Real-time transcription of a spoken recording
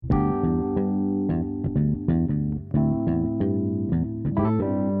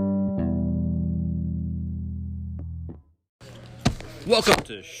Welcome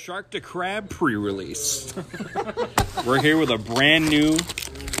to Shark to Crab pre-release. We're here with a brand new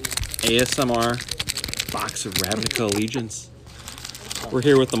ASMR box of Ravnica Allegiance. We're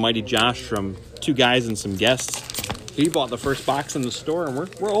here with the mighty Josh from Two Guys and Some Guests. He bought the first box in the store, and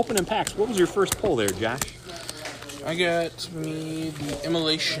we're opening packs. What was your first pull there, Josh? I got me the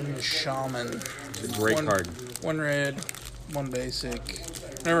Immolation Shaman. It's a great card. One red, one basic.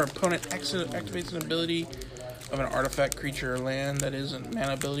 Whenever opponent activates an ability of an artifact, creature, or land that isn't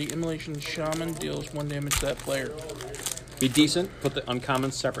mana ability, Immolation Shaman deals 1 damage to that player. Be decent. Put the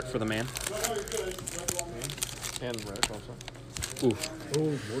uncommons separate for the man. And red also. Oof. Oh,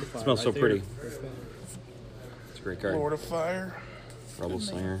 Mortify. Smells so pretty. It's a great card. Lord of Fire. Rubble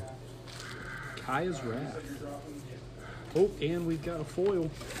Slinger. Kaya's Wrath. Oh, and we've got a foil.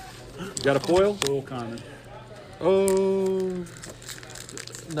 You got a foil? Foil common. Oh.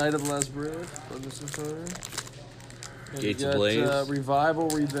 Knight of Lasbrith. Ferguson Coder. Gates of Blaze. Revival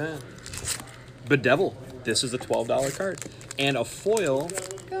Revenge. Bedevil. This is a $12 card. And a foil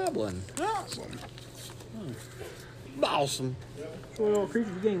goblin. Awesome. Awesome. Foil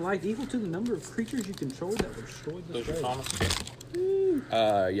creatures gain life equal to the number of creatures you control that were destroyed this way.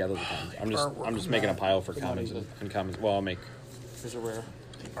 Yeah, those are commons. I'm just making a pile for commons and commons. Well, I'll make Here's a rare.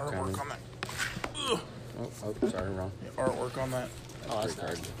 Artwork on that. oh, sorry, wrong. Artwork on that. Oh, that's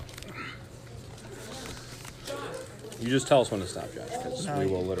card. You just tell us when to stop, Josh, because we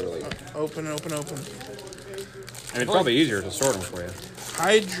will literally. Open. And it's probably easier to sort them for you.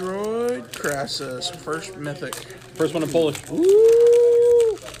 Hydroid Crassus. First mythic. First one to Polish.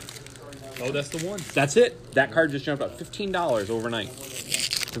 Oh, that's the one. That's it. That card just jumped up $15 overnight.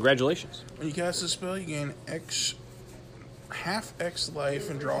 Congratulations. When you cast this spell, you gain half X life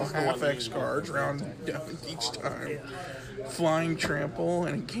and draw half X cards round down each time. Flying Trample,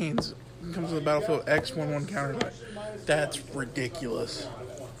 and it comes to the battlefield X 1/1 counter. That's ridiculous.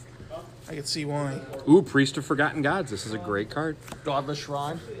 I can see why. Ooh, Priest of Forgotten Gods. This is a great card. Godless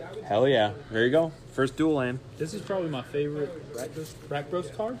Shrine. Hell yeah. There you go. First dual land. This is probably my favorite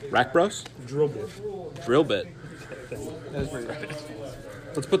Rakdos card. Rakbros. Drill bit. Drill bit. That's pretty good.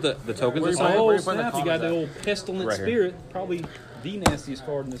 Let's put the tokens Where you aside. put- Oh, where you put the snap. You got the commons old Pestilent Right here. Spirit. Probably the nastiest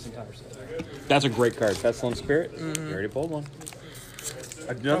card in this entire set. That's a great card. Pestilent Spirit. You already pulled one.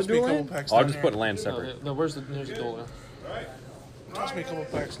 Another Must be a dual couple land? packs Oh, I'll down just here. put land separate. No, here's the duel. Toss me a couple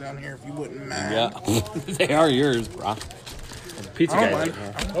packs down here if you wouldn't mind. Yeah. They are yours, bro. Pizza I don't guy.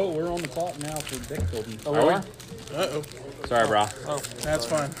 mind. Oh, we're on the clock now for deck building. Oh, Are we? Uh-oh. Sorry, bro. That's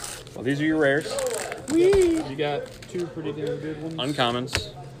fine. Well, these are your rares. You got two pretty damn good ones. Uncommons.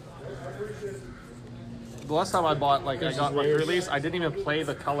 The last time I bought, I This got is my rare. release, I didn't even play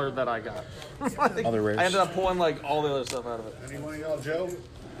the color that I got. Other rares. I ended up pulling all the other stuff out of it. Anyone of y'all, Joe?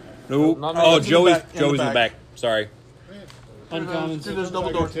 Nope. Not Oh, in the Joey's back, in the Joey's in the back. back. Sorry. Uncommons. Dude, there's double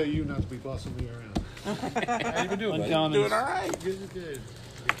I gotta doors. tell you not to be bossing me around. How you been doing, buddy? Uncommons. Doing all right. Good.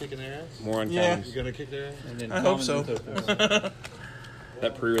 You kicking their ass? More Yeah. uncommons. You gonna kick their ass? And then I hope commons so. and tokens.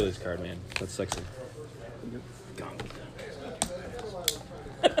 That pre-release card, man. That's sexy.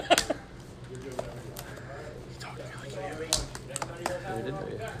 We did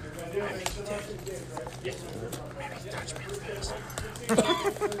that,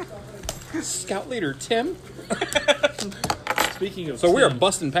 Scout leader Tim. Speaking of So we are Tim,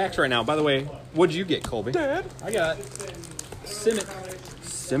 busting packs right now. By the way, what'd you get, Colby? I got Simic.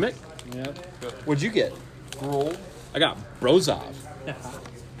 Simic. Yep. What'd you get? Gruul. I got Brozov.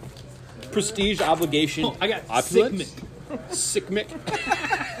 Prestige obligation. I got opulence. Sickmick.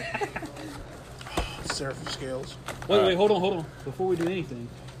 Seraph Scales. Wait, hold on. Before we do anything,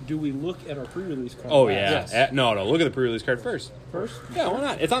 do we look at our pre-release card? Oh yeah. Yes. No. Look at the pre-release card first. First? Yeah, why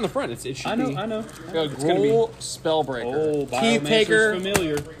not? It's on the front. It should I be. know. We got It's gonna be- Gruul Spellbreaker. Oh, Teeth Taker. Biomancer's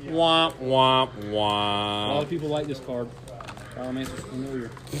familiar. Womp womp A lot womp. of people like this card. Biomancer's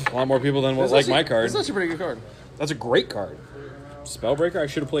familiar. A lot more people than It's like actually- my card. It's actually a pretty good card. That's a great card. Spellbreaker. I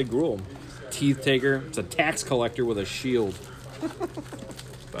should have played Gruul. Teeth Taker. It's a tax collector with a shield.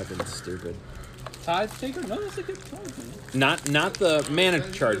 Fucking stupid. Tithe Taker? No, that's a good card, man. Not the mana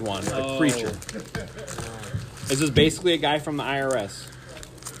charge one, the Oh. creature. This is basically a guy from the IRS.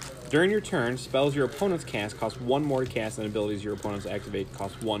 During your turn, spells your opponents cast cost 1 more to cast, and abilities your opponents activate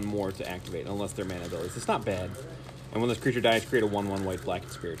cost 1 more to activate, unless they're mana abilities. It's not bad. And when this creature dies, create a 1/1 white black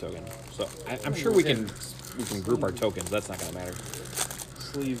spirit token. So I'm sure we can group our tokens. That's not gonna matter.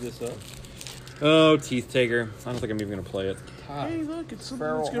 Sleeve this up. Oh, Teeth Taker. I don't think I'm even gonna play it. Hey, look, it's something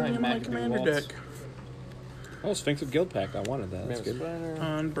Feral that's going to be in my Magic commander Waltz. deck. Oh, Sphinx of Guild Pact. I wanted that. That's Mammoth good.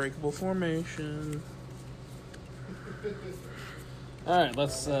 Spanner. Unbreakable Formation. All right,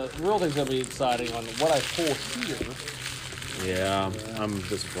 let's. The real thing's gonna be exciting on what I pull here. Yeah, I'm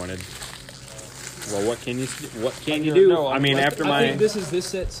disappointed. Well, what can you do? no, I mean, after I my think this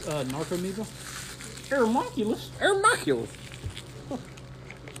set's Narcomoeba. Aeromoculus. Aeromoculus.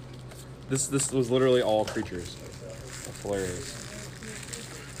 This was literally all creatures. That's hilarious.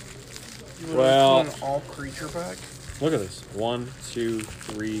 You Well- an all creature pack. Look at this. 1, 2,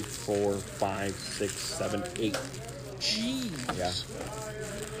 3, 4, 5, 6, 7, 8. Jeez. Yeah.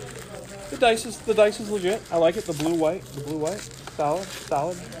 The dice is legit. I like it. The blue white.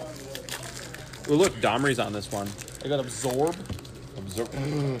 Solid. Well, look, Domri's on this one. I got Absorb. Absorb.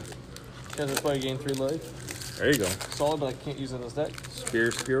 Can this play gain 3 life? There you go. Solid, but I can't use it in this deck.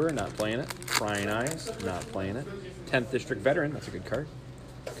 Spear Spewer, not playing it. Prying Eyes, not playing it. 10th District Veteran, that's a good card.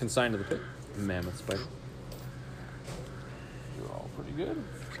 Consigned to the Pit. Mammoth Spider. They're all pretty good.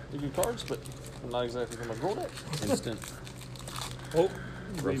 They're good cards, but not exactly from my draw deck. Instant. Oh,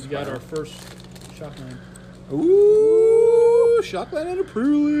 Growth we've got Spiral. our first Shockland. Ooh, Shockland and a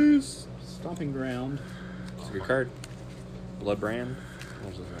pre-release. Stomping Ground. It's a good card. Blood Brand.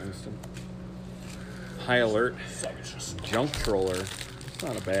 There's an instant. High Alert. Junk Troller. It's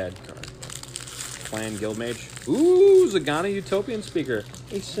not a bad card. Clan Guildmage. Ooh, Zagana Utopian Speaker.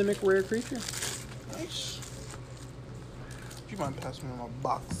 A Simic rare creature. Nice. Do you mind passing me my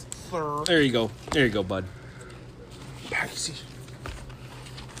box, sir? There you go, bud. Paxi.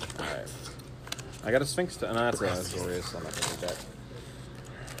 Alright. I got a Sphinx to. No, that's a Azorius. I'm not gonna do that.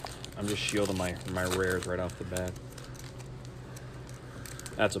 I'm just shielding my rares right off the bat.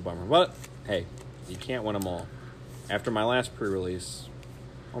 That's a bummer. But, hey, you can't win them all. After my last pre-release,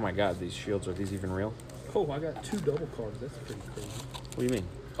 oh my god, these shields, are these even real? Oh, I got 2 double cards. That's pretty crazy. What do you mean?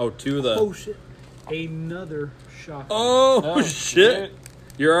 Oh, 2 of the... Oh, shit. Another Shockland. Oh, Oh, shit.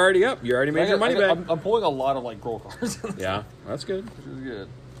 You're already up. You already made your money back. I'm pulling a lot of like grow cards. Yeah, that's good. Which is good.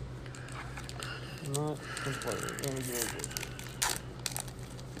 Not complaining. Let me go good.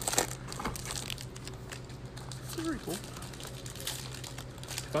 This is very cool.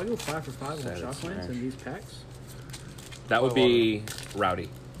 If I go 5 for 5 on That is Shocklands smash. in these packs, That would be Rowdy.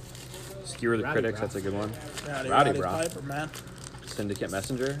 Skewer the Rowdy, Critics, bro. that's a good one. Rowdy, Rowdy, bro. Piper, man. Syndicate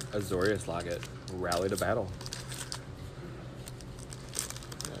Messenger, Azorius Locket, Rally to Battle.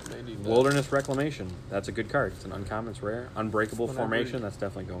 Yeah, they need that. Wilderness Reclamation, that's a good card. It's an uncommon, it's rare. Unbreakable Whenever Formation, you- that's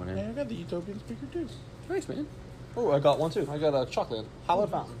definitely going Hey, in. I got the Utopian Speaker too. Nice, man. Oh, I got one too. I got a chocolate.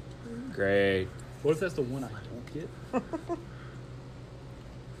 Hallowed Fountain. Great. what if that's the one I don't get?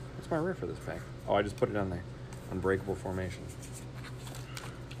 What's my rare for this pack? Oh, I just put it on there. Unbreakable Formation.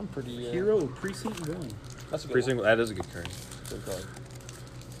 I'm pretty. Hero Precinct 1. That's a good Precinct, that is a good card. one. Good card.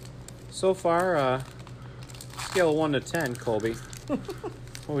 So far, scale of 1 to 10, Colby.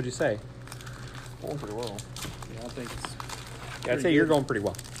 What would you say? Going pretty well. Yeah, I think it's Yeah, I'd say you're going pretty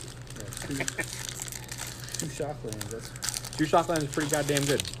well. yeah, 2 Shocklands. That's 2 Shocklands is pretty goddamn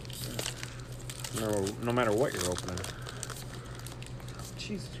good. No matter what you're opening.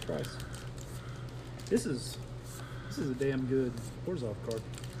 Jesus Christ. This is a damn good Orzhov card.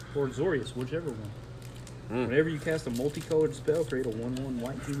 Or Zorius, whichever one. Mm. Whenever you cast a multicolored spell, create a 1/1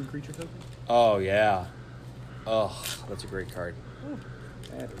 white human creature token. Oh, yeah. Oh, that's a great card.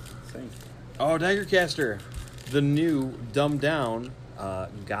 That is insane. Oh, Daggercaster. The new, dumbed down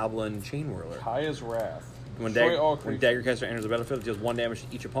Goblin Chain Whirler. Kaya's Wrath. When, Destroy all when creatures. Daggercaster enters the battlefield, it deals 1 damage to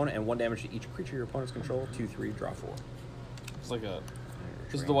each opponent and 1 damage to each creature your opponents control. 2/3, draw 4. It's like a.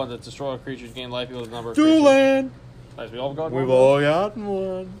 This is the one that destroys creatures, gain life equal to the number of Dual creatures. land! Nice, we all got We've one. all gotten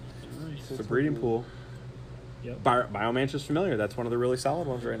one. Nice. It's a breeding pool. Yep. Biomancer's Familiar. That's one of the really solid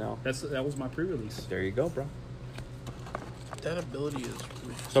ones right now. That was my pre-release. There you go, bro. That ability is.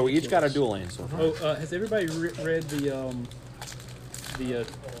 So we each got a dual land so far. Oh, has everybody read the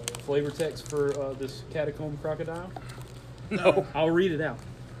flavor text for this Catacomb Crocodile? No. I'll read it out.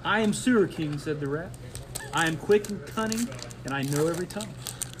 I am Sewer King, said the rat. I am quick and cunning, and I know every tongue.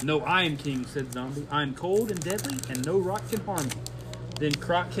 No, I am king, said Zombie. I am cold and deadly, and no rock can harm me. Then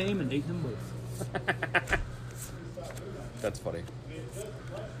Croc came and ate them both. That's funny.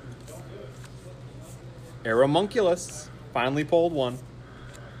 Aeromunculus. Finally pulled one.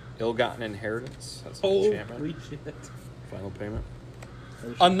 Ill-gotten inheritance. That's an enchantment. Holy shit. Final payment.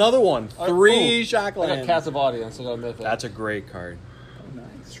 Another one. 3 Shocklands. I got Captive Audience. I got a mythic. That's a great card. Oh,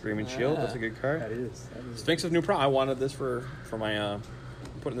 nice. Screaming Shield. That's a good That card. is. Sphinx of New Pro. I wanted this for my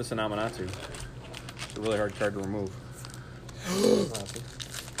putting this in Amanatu. It's a really hard card to remove.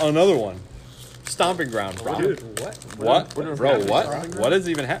 Another one. Stomping Ground. Bro. Dude, what? What? What is Bro, happening? what? What does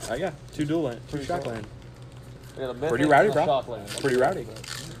even happen? Yeah, 2 dual land. 2 Shockland. I got a mythic Pretty rowdy, and a bro. Shockland. Pretty rowdy.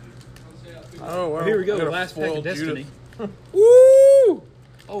 Oh, wow. Here we go. I got The a last pack foiled of Destiny. Woo!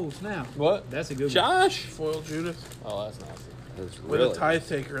 Oh, snap. What? That's a good one. Josh. Foil Judith Oh, that's nasty. That's with really. a Tithe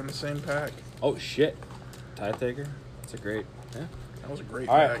Taker in the same pack. Oh shit. Tithe Taker. That's a great. Yeah. That was a great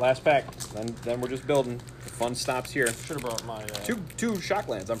All right, pack. last pack. Then we're just building. The fun stops here. Should have brought my. Two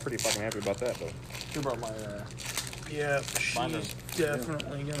Shocklands. I'm pretty fucking happy about that though. Should have brought my. Yeah, Binder. she's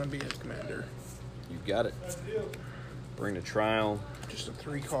definitely going to be a commander. You got it. Bring the trial. Just a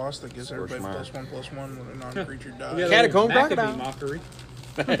 3 cost that gives Score everybody smart. +1/+1 when a non-creature We dies. got a Catacomb little Maccabee Crocodile.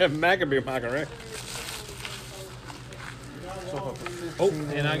 mockery. Maccabee Macaroni. Oh,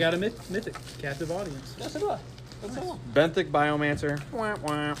 and I got a mythic. Captive Audience. Yes, it was. That's all. Benthic Biomancer. Wah,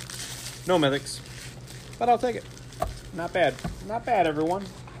 wah. No mythics. But I'll take it. Not bad. Not bad, everyone.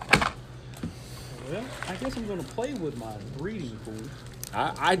 Well, I guess I'm going to play with my breeding pool.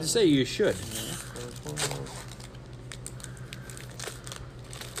 I'd say you should.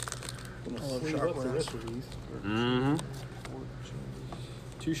 I'm I love going to sleeve up the Shocklands. rest of these. Mm-hmm.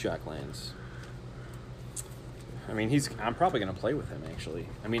 2 Shocklands. I mean, I'm probably going to play with him, actually.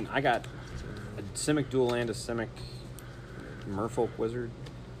 I mean, I got a Simic Dual Land, a Simic Merfolk Wizard,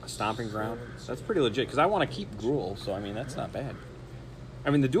 a Stomping Ground. That's pretty legit, because I want to keep Gruul, so, I mean, that's not bad. I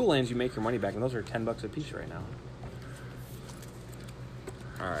mean, the Dual Lands, you make your money back, and those are $10 a piece right now.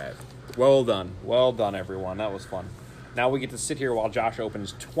 All right. Well done. Well done, everyone. That was fun. Now we get to sit here while Josh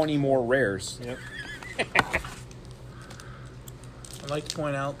opens 20 more rares. Yep. I'd like to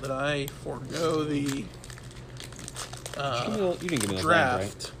point out that I forego the You didn't give me those draft.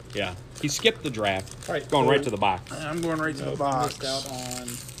 lines, right? Yeah. He skipped the draft. Right, Going so- right to the box. I'm going right to the I box. missed out on.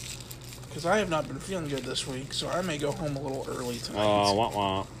 Because I have not been feeling good this week, so I may go home a little early tonight. Oh, wah,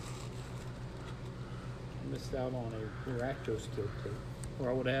 wah. Missed out on a Rakdos guild tape, or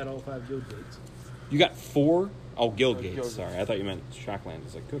I would have had all 5 guild gates. You got 4? Oh, Guild Gates. Guild Sorry. I thought you meant Shockland.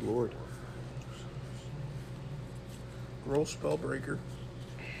 It's like, good lord. Roll Spellbreaker.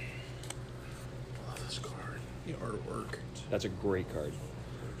 Love this card. The artwork. That's a great card.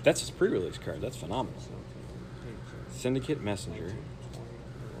 That's his pre-release card. That's phenomenal. Syndicate Messenger.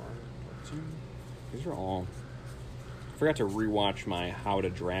 These are all... I forgot to rewatch my How to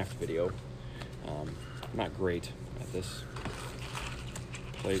Draft video. I'm not great at this.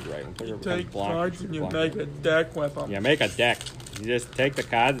 Played right. When player becomes blocked, blocked. a deck with them. You make a deck. You just take the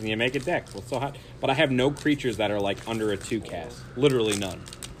cards and you make a deck. What's so hot? But I have no creatures that are like under a 2 cast. Literally none.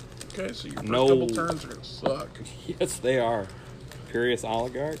 Okay, so your first No. couple turns are going to suck. Yes, they are. Curious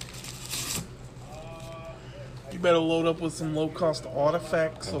Oligarch. You better load up with some low-cost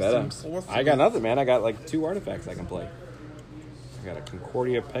artifacts. I of bet some I'm- sorts. I got nothing, man. I got like 2 artifacts I can play. I got a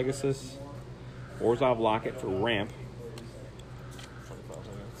Concordia Pegasus, Orzhov Locket for ramp.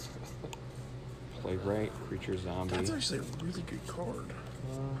 Play right, creature zombie. That's actually a really good card.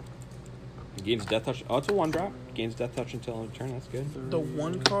 Gains death touch. Oh, it's a 1-drop. Gains death touch until end of turn. That's good. The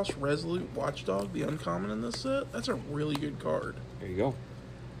 1-cost Resolute Watchdog, the uncommon in this set, that's a really good card. There you go.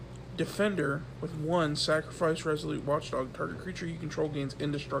 Defender with 1, sacrifice Resolute Watchdog. Target creature you control gains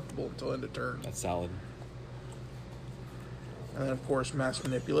indestructible until end of turn. That's solid. And then, of course, Mass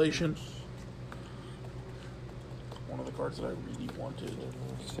Manipulation. One of the cards that I really wanted.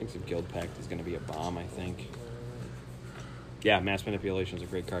 Sphinx of Guild Pact is going to be a bomb, I think. Yeah, Mass Manipulation is a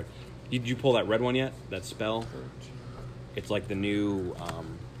great card. Did you pull that red one yet? That spell? It's like the new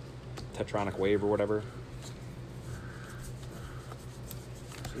Tetronic Wave or whatever.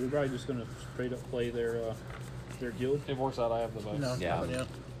 So we're probably just going to straight up play their guild. If it works out, I have the most. No, Yeah. nothing yet.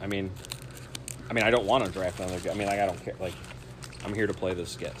 I mean, I don't want to draft another. I mean, I don't care. Like, I'm here to play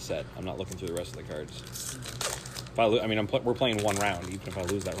this set. I'm not looking through the rest of the cards. If I we're playing 1 round. Even if I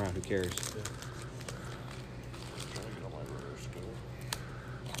lose that round, who cares?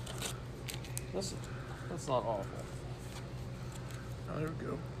 That's not awful. Oh, there we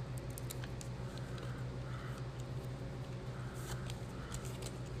go.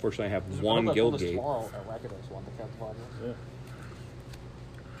 Fortunately, I have I 1 hope I pull Guild this Gate. tomorrow at Rakdos one, the Captive Audience. Yeah.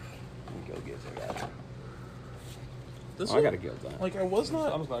 How many Guild Gates I got? This Oh, I got a one- Guild Land. Like, I was I'm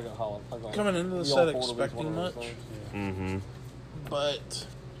not just gonna go Holland. coming into the set expecting much, Mm-hmm. but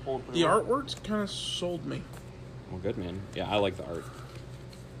the artwork's kind of sold me. Well, good, man. Yeah, I like the art.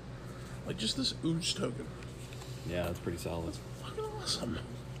 Like, just this Ooze token. Yeah, that's pretty solid. Fucking awesome.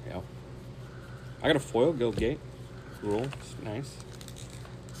 Yeah. I got a foil Guild Gate. Cool. It's nice.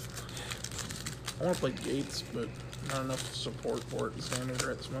 I want to play Gates, but not enough support for it in Standard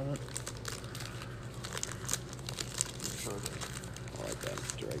right this moment. I like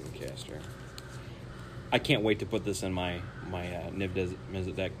that Dragon Caster. I can't wait to put this in my Niv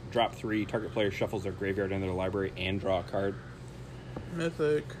Mizzet deck. Drop 3, target player shuffles their graveyard into their library and draw a card.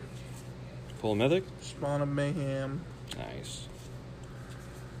 Mythic, Pull a Mythic. Spawn of Mayhem. Nice.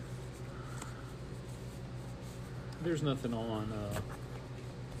 There's nothing on.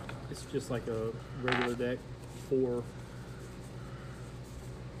 It's just like a regular deck. 4.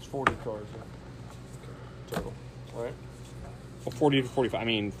 It's 40 cards total. All right. Well, 40 to 45. I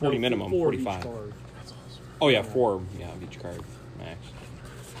mean, 40 No, minimum, 4 of each 45. card. Oh, yeah, 4. Yeah, of each card. Max.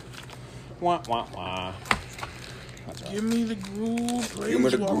 Wah, wah, wah. That's right. Give me the Gruul me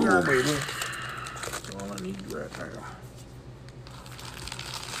the Planeswalker. Gruul, baby. That's all I need right now.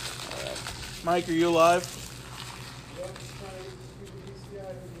 Mike, are you alive?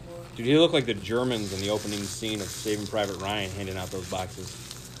 Dude, he looked like the Germans in the opening scene of Saving Private Ryan handing out those boxes.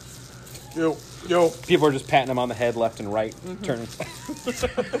 Yo. People are just patting him on the head left and right, turning.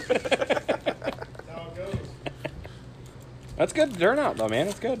 That's good turnout, though, man.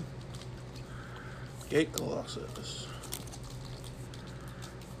 It's good. Gate Colossus.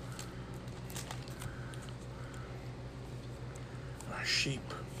 A sheep.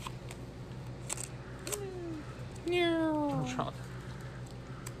 I'm trying.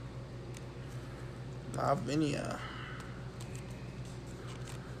 Lavinia.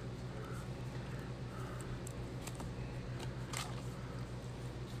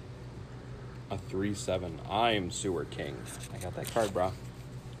 A 3/7. I am Sewer King. I got that card, bro.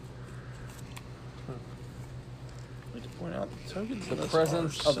 I'd like to point out the tokens The in this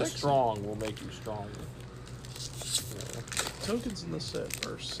presence are of the sexy. strong will make you stronger. Tokens in the set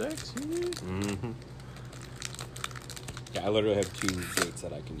are sexy. Mm-hmm. Yeah, I literally have 2 gates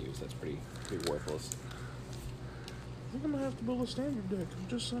that I can use. That's pretty worthless. I think I'm gonna have to build a standard deck. I'm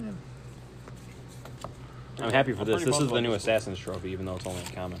just saying. I'm happy for I'm this. pretty This bummed is the about new this Assassin's Trophy, even though it's only a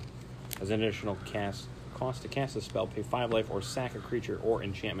common. As an additional cost to cast a spell, pay 5 life or sack a creature or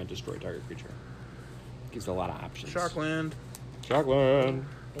enchantment, destroy target creature. Gives a lot of options. Shockland. Shockland.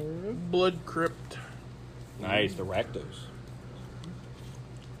 Blood Crypt. Nice, the Rakdos.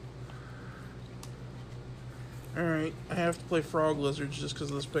 Alright, I have to play Frog Lizards just because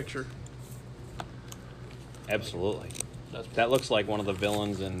of this picture. Absolutely. That's That looks like one of the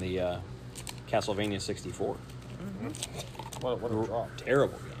villains in the Castlevania 64. what a drop.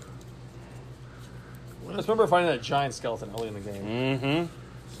 Terrible game. I just remember finding that giant skeleton early in the game. Mm-hmm.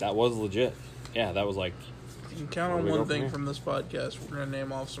 That was legit. Yeah, that was like You can count Where on do we one go from thing here? from this podcast. We're going to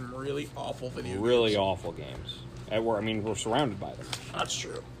name off some really awful video really games. awful games. We're surrounded by them. That's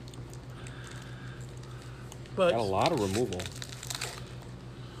true. But, Got a lot of removal.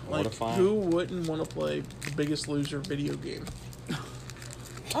 What a like, find. who wouldn't want to play the Biggest Loser video game?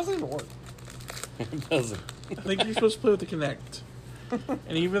 How's it even work? It doesn't. I think you're supposed to play with the Kinect.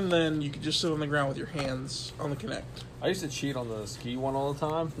 And even then, you could just sit on the ground with your hands on the Kinect. I used to cheat on the ski one all the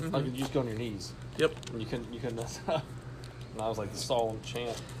time. Like you just go on your knees. Yep. And you couldn't mess up. And I was like the stalling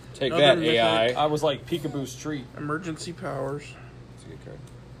champ. Take Another that, AI. I was like Peekaboo Street. Emergency powers. That's a good card.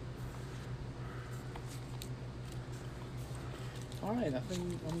 Alright, I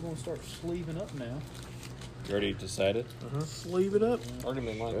think I'm going to start sleeving up now. You already decided? Sleeve it up. Already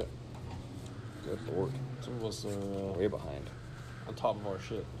made mine. Good. Good lord. Some of us Way behind. on top of our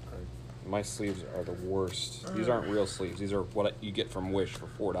shit. My sleeves are the worst. These aren't real sleeves. These are what you get from Wish for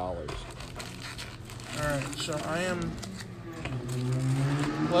 $4. Alright, so I am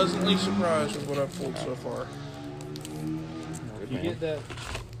pleasantly surprised with what I've pulled so far. Good You man. get that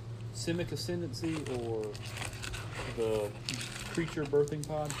Simic Ascendancy or the creature birthing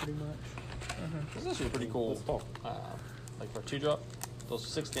pod, pretty much. This is actually pretty cool. Let's talk. Like for 2-drop, those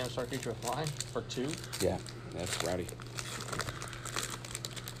 6 damage star creature flying for 2. Yeah, that's rowdy.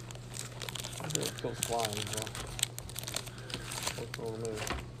 It kills flying as well. That's cool to me.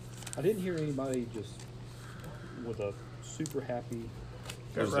 I didn't hear anybody just with a super happy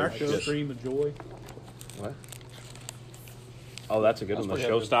Got There's a- Rakdos. scream of joy. What? Oh, that's a good That's one. The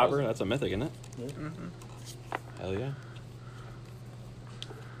pretty good. Showstopper. That's a mythic, isn't it? Yeah. Hell yeah.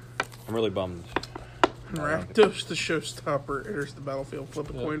 I'm really bummed. Rakdos, the showstopper, enters the battlefield. Flip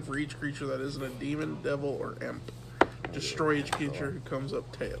a Yeah. coin for each creature that isn't a demon, devil, or imp. Destroy each creature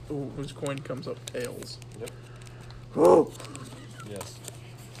whose coin comes up tails. Yep. Oh, Yes.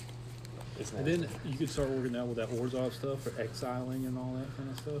 It's And nasty. then you could start working out with that Orzhov stuff for exiling and all that kind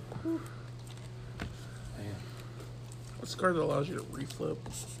of stuff. Man. what's the card that allows you to reflip?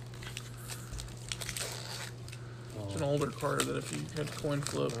 It's an older card that if you had a coin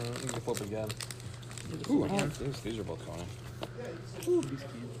flip, You can flip again. you just Ooh, flip again. these are both going in. Ooh, these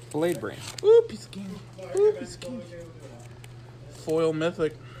kids. Blade Brain. Ooh, piece of candy. Ooh, piece of candy. Foil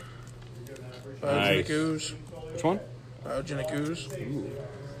Mythic. Biogenic Nice. Ooze. Which one? Biogenic Ooze.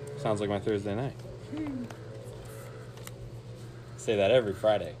 Sounds like my Thursday night. Say that every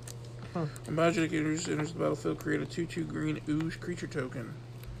Friday. When Biogenic Ooze enters the battlefield, create a 2/2 green Ooze creature token.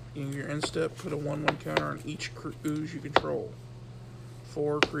 In your end step, put a 1/1 counter on each ooze you control.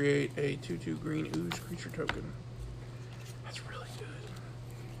 4, create a 2/2 green ooze creature token. That's really good.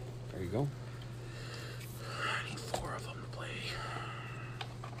 There you go. I need 4 of them to play.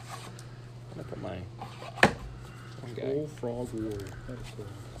 I'm gonna put my one guy. Old Frog Warrior. That is cool.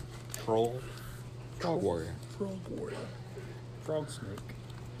 Troll. Frog Warrior. Frog Warrior. Frog Snake.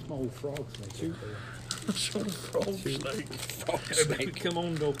 My old Frog Snake. Show Frog Snake. Frog Baby, come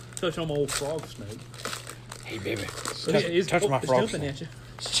on, go touch on my old Frog Snake. Hey, baby. Touch my frog jumping snake. at you.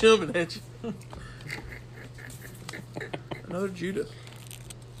 It's jumping at you. Another Judith.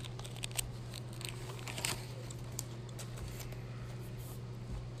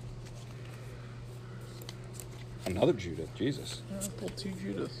 Another Judith. Jesus. Yeah, I pulled 2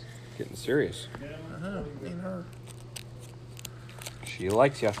 Judiths. Getting serious. Me and her. She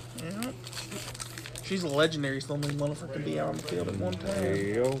likes ya. Yeah. She's a legendary, so only one of her can be out on the field at one There time.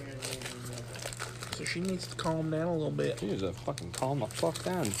 you go. So she needs to calm down a little bit. She needs to fucking calm the fuck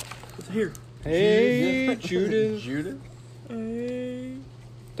down. What's here? Hey, Judith. Judith? Hey.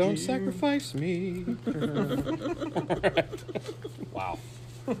 Don't sacrifice me. Wow.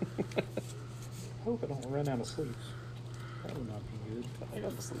 Hope I don't run out of sleeves. That would not be good. I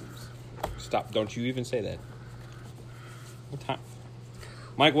got the sleeves. Stop. Don't you even say that. What time?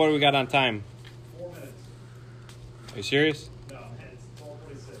 Mike, what do we got on time? 4 minutes. Are you serious? No, it's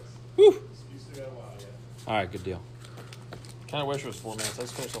 12:46. Woo! You still got a while, yeah. All right, good deal. Kind of wish it was 4 minutes. I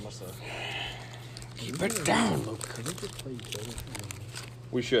just finished all my stuff. Keep it down, Luke. Can we just play each other?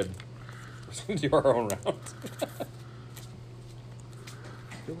 We should. Do our own round. I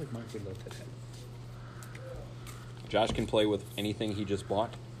feel like Mike would love that. Josh can play with anything he just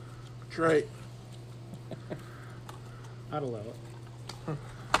bought. That's right. I'd allow it.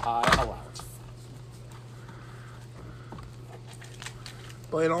 I allow it.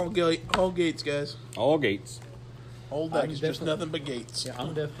 Playing all gates, guys. All gates. Whole deck I'm is just definitely- nothing but gates. Yeah,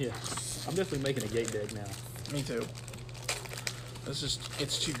 I'm definitely making a gate deck now. Me too.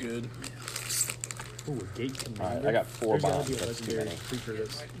 It's too good. Ooh, a gate commander. All right, I got 4 There's gotta bombs. be a That's too legendary many. creature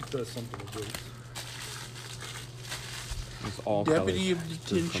that does something with gates. It's all Deputy colors. of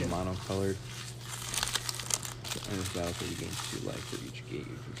This is Detention. monocolored. And this battlefield, you gain 2 life for each gate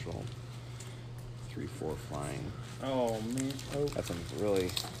you control. 3/4 flying. Oh man, oh, That's a really.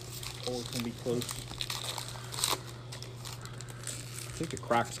 it's gonna be close. I think the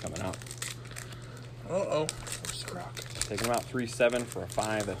Croc's coming out. Uh-oh. Where's the Croc? Taking him out 3/7 for a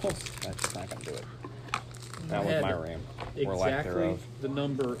 5. That's just not gonna do it. That was had my RAM. Or lack Exactly thereof. the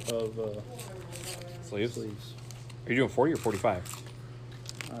number of Sleeves? sleeves. Are you doing 40 or 45?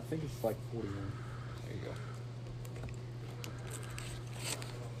 I think it's like 41. There you go.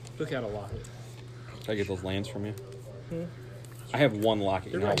 Took out a lot. Can I get those lands from you? I have 1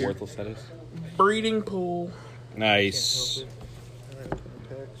 locket. You They're know how right here. worthless that is? Breeding pool. Nice.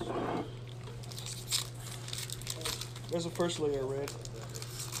 There's the first layer red.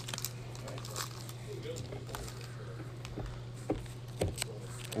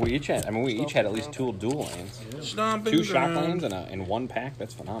 We each had at least 2 dual lands. Stomping 2 shock ground. lands in 1 pack.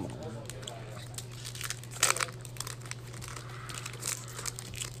 That's phenomenal.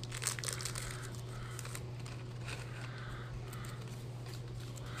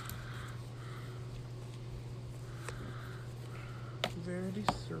 Verity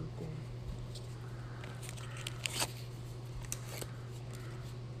circle.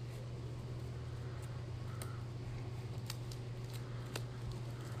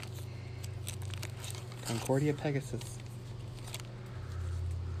 Concordia Pegasus.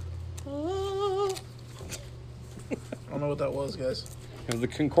 I don't know what that was, guys. It was the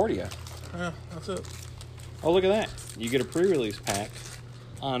Concordia. Yeah, that's it. Oh, look at that. You get a pre-release pack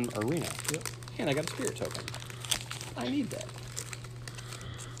on Arena. Yep. And I got a spirit token. I need that.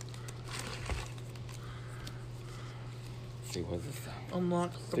 Let's see, what's this thing?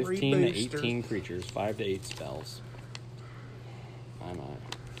 Unlock 3 15 to boosters. 18 creatures, 5 to 8 spells. I'm on.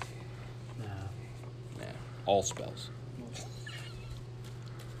 Nah. Nah, all spells.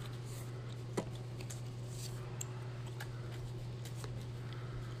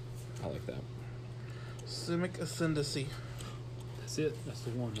 I like that. Simic Ascendancy. That's it. That's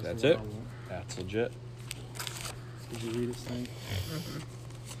the one. That's the it. one I want. That's legit. Did you read this thing?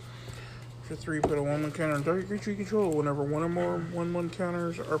 For 3, put a 1/1 counter on target creature you control. Whenever 1 or more 1/1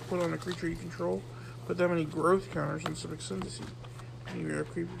 counters are put on a creature you control, put that many growth counters in Simic Ascendancy. You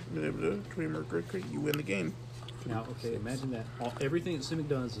win the game. Now, okay, imagine that. Everything that Simic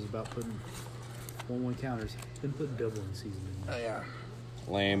does is about putting 1/1 counters, then put doubling season in there. Oh, yeah.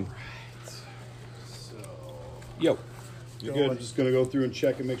 Lame. Yo. You're good. I'm just going to go through and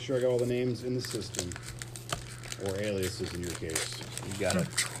check and make sure I got all the names in the system. Or aliases in your case. You got it.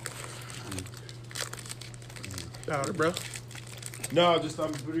 Powder, bro. No, just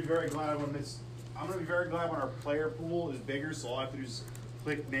I'm going to be very glad when this. I'm going to be very glad when our player pool is bigger, so all I have to do is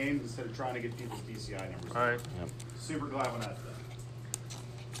click names instead of trying to get people's DCI numbers. All right. Yep. Super glad when that's done.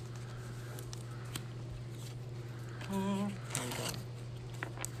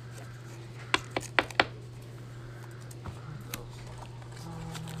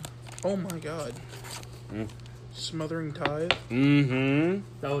 Oh my god. Smothering Tithe. Mm-hmm.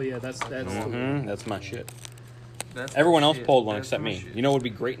 Oh yeah, that's Mm-hmm. That's my shit. That's Everyone my else shit. pulled one That's except my me. shit. You know what would be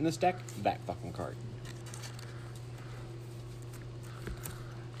great in this deck? That fucking card.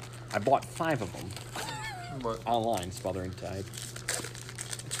 I bought 5 of them But online, Smothering Tide.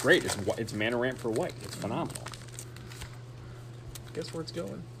 It's great. It's mana ramp for white. It's phenomenal. Guess where it's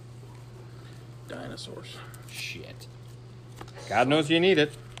going? Dinosaurs. Shit. God knows you need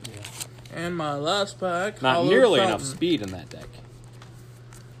it. And my last pack. Not Hollow nearly Fountain. enough speed in that deck.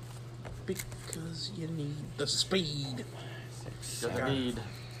 Because you need the speed. got the need.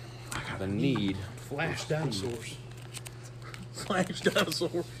 The need. Flash dinosaurs. Flash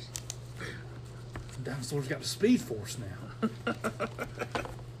dinosaurs. Dinosaurs got the speed force now.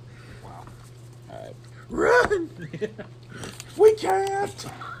 Alright. Run! We can't!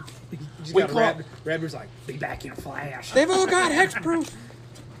 You just We got caught- Raptor's like, be back in a flash. They've all got hexproof.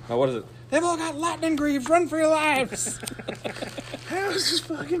 Oh, what is it? They've all got lightning greaves. Run for your lives. How is this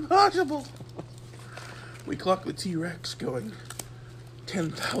fucking possible? We clock the T-Rex going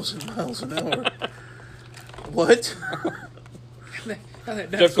 10,000 miles an hour. What?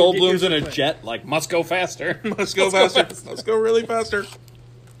 Jeff Goldblum's in a jet. Like, must go faster. Let's go faster. Let's go really faster.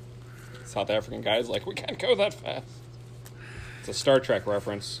 South African guy's like, we can't go that fast. It's a Star Trek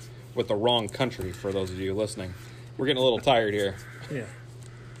reference with the wrong country for those of you listening. We're getting a little tired here. Yeah.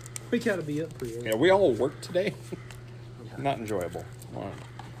 We gotta be up pretty early. Yeah, we all work today. Not enjoyable. 1,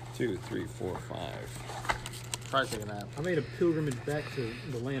 2, 3, 4, 5. Probably take a nap. I made a pilgrimage back to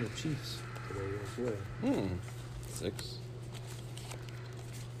the land of chiefs today as well. 6,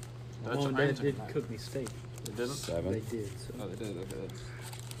 My mom and dad did cook me steak. They didn't? 7, They did. So. Oh, they did. Okay, that's,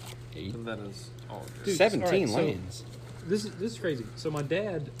 8, and that is all. Dude, 17 alright, so- lanes. This is crazy. So my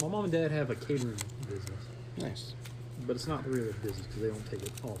mom and dad have a catering business, Nice. but it's not really a business because they don't take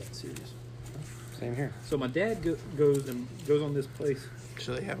it all that serious. Same here. So my dad goes on this place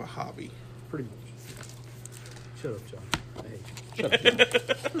So they have a hobby. pretty much. Shut up, John. I hate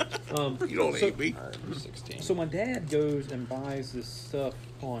you. You don't hate me. All right, 16. So my dad goes and buys this stuff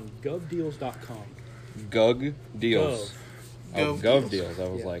on govdeals.com. Gug deals. Gov. Oh, Gov Gov deals. deals. I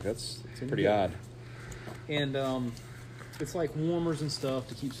was Yeah. like, that's in pretty Gov. odd. And it's like warmers and stuff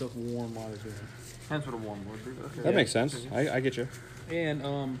to keep stuff warm while it's doing it. Hence what a warm would be. Okay. That makes sense. I get you.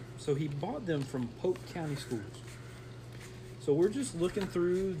 And so he bought them from Polk County Schools. So we're just looking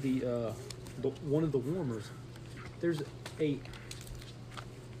through the one of the warmers. There's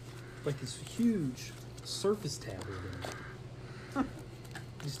this huge Surface tablet in there.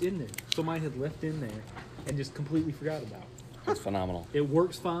 Just in there. Somebody had left in there and just completely forgot about it. That's phenomenal. It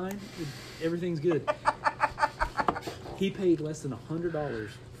works fine. Everything's good. He paid less than $100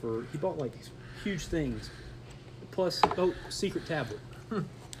 for. He bought like these huge things, plus secret tablet.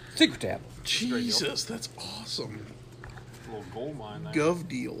 Secret tab. Jesus, that's awesome. A little gold mine there. Gov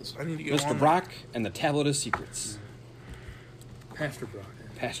deals. I need to go Mr. on Brock and the Tablet of Secrets. Pastor Brock.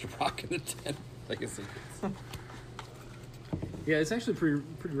 Pastor Brock and the Tablet of Secrets. Yeah, it's actually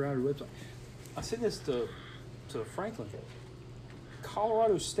pretty rowdy website. I sent this to Franklin.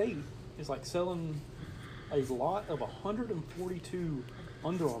 Colorado State is like selling a lot of 142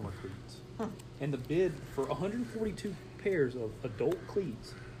 Under Armour cleats, and the bid for 142 pairs of adult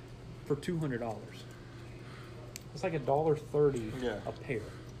cleats for $200. It's like $1.30 Yeah. a pair.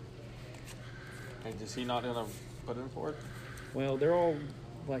 And is he not gonna put in for it? Well, they're all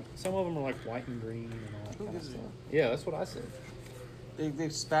like some of them are like white and green and all that Who kind of gives a stuff. fuck? Yeah, that's what I said. They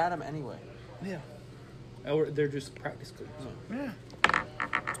spat him anyway. Yeah. Or they're just practice cleats. Yeah.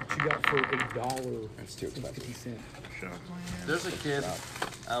 What you got for $1? That's too expensive. 50 cents. Shockland. There's a kid,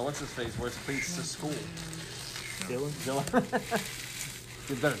 what's his face, wears cleats to school. Dylan? Dylan.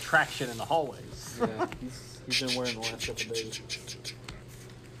 He's better traction in the hallways. Yeah, he's been wearing the last couple of days.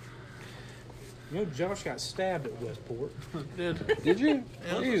 You know, Josh got stabbed at Westport. Did you?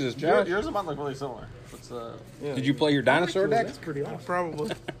 Jesus, Josh. Yours might look really similar. It's Did you play your dinosaur deck? That's pretty awesome.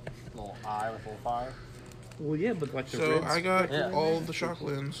 Probably. little eye with a little fire. Well, yeah, but like the So red I got Yeah. all of the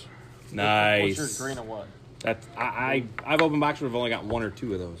Shocklands. Nice. What's yours, green or what? That's I've opened boxes. We've only got 1 or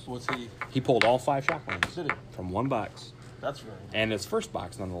 2 of those. What's he? He pulled all 5 shotguns Did he? from one box. That's very And it's first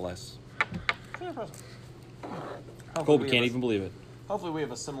box, nonetheless. pretty impressive. Colby can't even believe it. Hopefully, we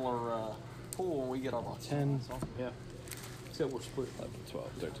have a similar pool when we get our box. 10, Yeah. Except we're split. 11,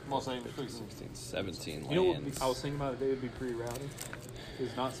 12, 13, Most of 15, them. 16, 17 You know what lands. I was thinking about today would be pretty rowdy?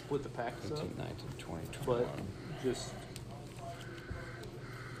 Is not split the packs up, 18, 19, 20, but 21. just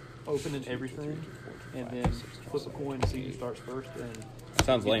opening everything and then flip a coin and see who starts first and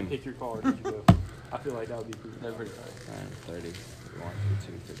Sounds you lame. pick your card as you go. I feel like that would be pretty. They're pretty tight. 9, 30, 31,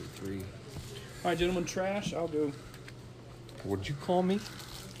 32, 33. All right, gentlemen, trash. I'll go. What'd you call me?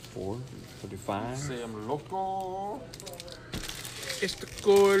 4, 35. Say I'm loco. It's the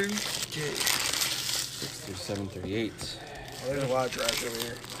gold. 6 through 7, 38. There's a lot of trash over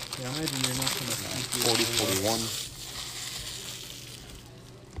here. Yeah, I imagine you're not going to 40, 41.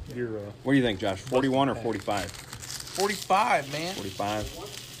 You're, What do you think, Josh? 41 or 45? 45, man. 45.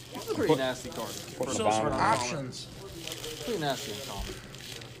 It's a pretty nasty card. Put the So bottom. some options. Pretty nasty in common.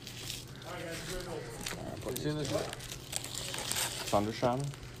 You seen this yet? Thunder Shaman?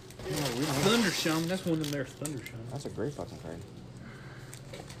 Thundershown. That's one of them there. Thundershown. That's a great fucking card.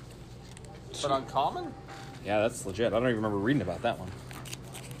 But uncommon? Yeah, that's legit. I don't even remember reading about that one.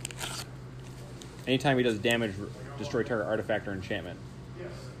 Anytime he does damage, destroy target artifact or enchantment.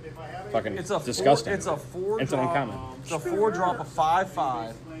 Fucking It's a disgusting. It's a 4 It's an drop. uncommon. It's a 4-drop, a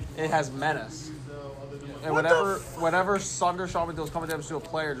 5/5. It has menace. And whenever Thunder Shaman deals combat damage to a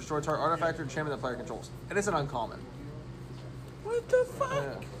player, destroy target artifact or enchantment that player controls. And it's an uncommon. What the fuck?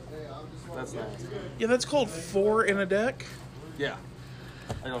 Yeah. That's nice. Yeah, that's called 4 in a deck. Yeah.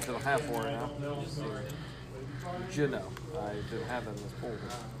 I don't know if they don't have 4 right now. You know, I didn't have that in this pool.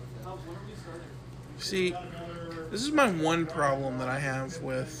 See, this is my one problem that I have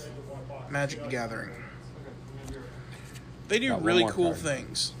with Magic the Gathering. They do Got one really more cool card.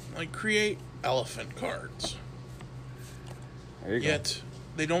 things, like create elephant cards. There you Yet,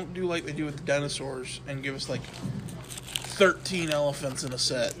 they don't do like they do with the dinosaurs and give us like 13 elephants in a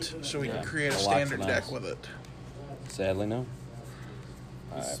set so we Yeah, can create a lots standard of deck those. with it. go. Sadly, no.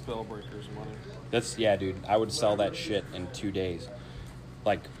 Spellbreakers money. That's, yeah, dude. I would sell that shit in 2 days.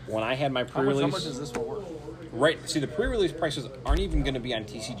 Like, when I had my How pre-release... much is this one worth? Right. See, the pre-release prices aren't even going to be on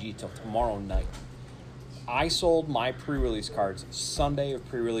TCG till tomorrow night. I sold my pre-release cards Sunday of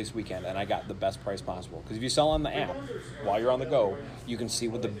pre-release weekend, and I got the best price possible. Because if you sell on the app, while you're on the go, you can see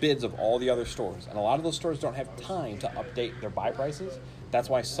what the bids of all the other stores. And a lot of those stores don't have time to update their buy prices. That's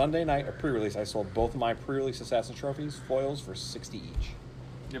why Sunday night of pre-release, I sold both of my pre-release Assassin Trophies foils for $60 each.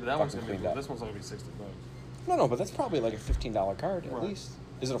 Yeah, but that one's Fucking gonna be. cleaned up. This one's gonna be $60. No, but that's probably like a $15 card at Right. least.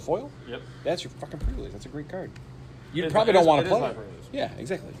 Is it a foil? Yep. That's your fucking pre-release. That's a great card. You It- probably it don't is- want it to is play my it. pre-release. Yeah,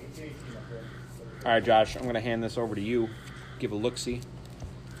 exactly. All right, Josh, I'm going to hand this over to you. Give a look-see.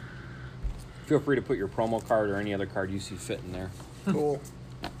 Feel free to put your promo card or any other card you see fit in there. Cool.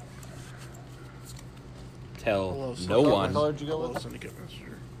 Tell Hello, no What one. color did you go Hello, with? Syndicate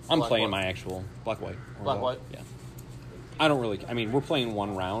Messenger. I'm Black, playing white. my actual black-white. Black-white? Yeah. I don't really... I mean, we're playing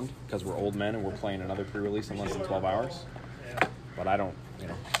one round because we're old men and we're playing another pre-release in less than 12 hours. But I don't,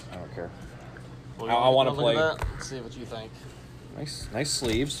 I don't care. Well, I wanna look play- at that. Let's see what you think. Nice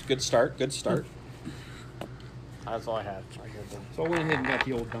sleeves. Good start. That's all I had. So I went ahead and got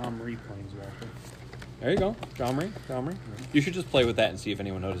the old Dom Marie Planeswalker. There you go. Domri. You should just play with that and see if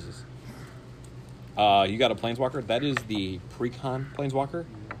anyone notices. You got a Planeswalker. That is the Precon Planeswalker.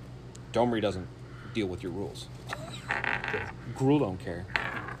 Domri doesn't deal with your rules. Gruul don't care.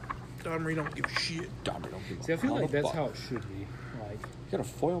 Domri don't give a shit. Domri don't give a See, I feel like that's fuck. how it should be. Like, You got a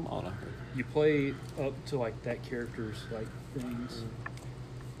foil mana. you play up to like that character's like things.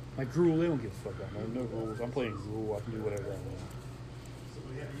 Like Gruul, they don't give a fuck about no rules. I'm playing Gruul. I can do whatever I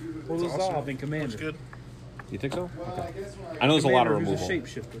want. Or the Awesome. Zob in Commander. Looks good. You think so? Okay. I know there's a lot of Commander removal. who's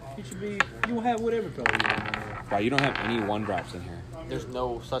a shapeshifter. He should be. You will have whatever color you want. Wow, you don't have any 1-drops in here. There's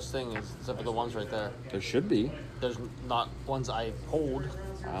no such thing as except for the ones right there. There should be. There's not ones I hold.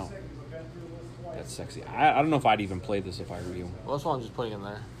 Wow. That's sexy. I don't know if I'd even play this if I were you. Well, that's what I'm just putting in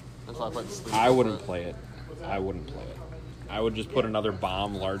there. That's why I put the sleeve. I over wouldn't it. play it. I would just put another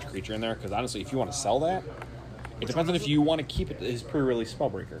bomb large creature in there because honestly, if you want to sell that, it depends on if you want to keep it as pre-release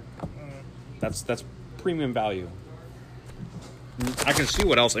Spellbreaker. That's premium value. I can see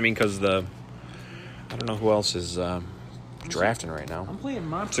what else. I mean, because I don't know who else is drafting right now. I'm playing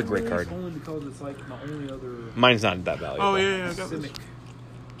my It's a great pre-release card. only because it's like my only other Mine's not that valuable. Oh, yeah, I got this. Simic.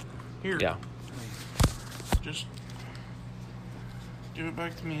 Here. Yeah. Just give it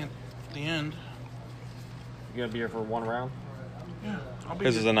back to me at the end. You gonna be here for one round? Yeah, I'll be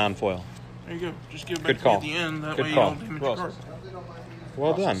This here. is a non-foil. There you go. Just give it Good back call. to me at the end. That Good way call. you don't damage Who your else card. is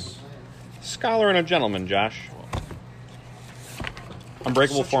Well done. Scholar and a gentleman, Josh.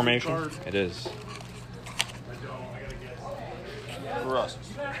 Unbreakable Such a good formation. card. It is. Rust.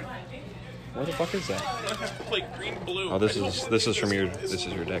 What the fuck is that? I'm gonna have to play green blue. Oh, this is from your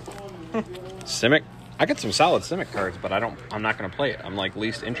deck. Simic. I get some solid Simic cards, but I'm not gonna play it. I'm like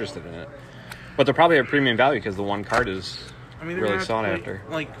least interested in it. But they're probably at premium value because the one card is I'm either really gonna have sought to play, after.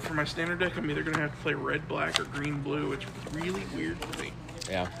 Like for my standard deck, I'm either gonna have to play red, black, or green, blue. It's really weird for me.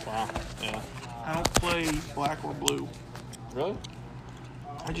 Yeah. Wow. Yeah. I don't play black or blue. Really?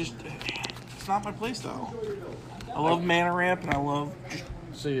 It's not my play style. I love mana ramp and I love.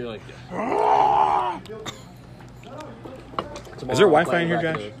 So you're like. Is there Wi-Fi in here,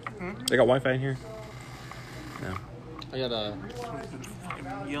 Josh? They got Wi-Fi in here? No. I got a.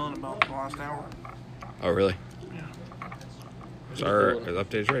 Fucking yelling about the last hour. Oh, really? So our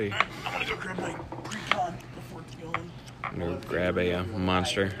update's ready. I'm gonna go grab my pre-con before it's going. I'm gonna grab a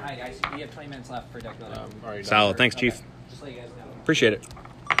monster. Alright guys, we have 20 minutes left for deck building. Already Solid. Thanks, Chief. Just let you guys know. Appreciate it.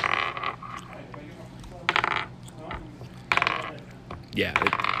 Yeah,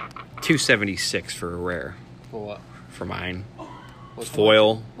 276 for a rare For what? for mine. What's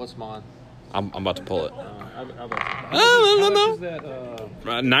Foil. Mine? What's mine? I'm about to pull it. How No. much is that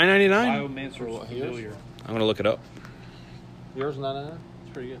 $9.99. Biomancer familiar? I'm gonna look it up Yours 99?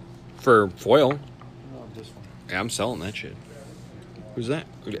 It's pretty good. for foil. No, this one. Yeah, I'm selling that shit. Who's that?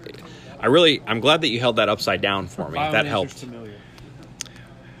 I'm glad that you held that upside down for me. That Biomancer's helped. familiar.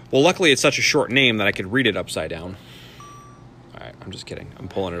 Well, luckily it's such a short name that I could read it upside down. All right, I'm just kidding. I'm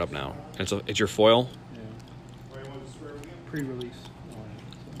pulling it up now. It's your foil. Yeah. Pre-release.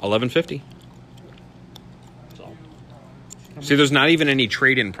 $11.50. So. See, there's not even any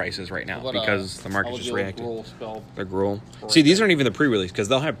trade-in prices right now What, because the market's just reacting. Roll spell. The Gruul. See, these aren't even the pre-release because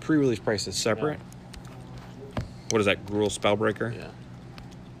they'll have pre-release prices separate. What is that, Gruul Spellbreaker? Yeah.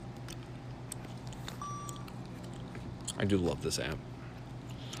 I do love this app.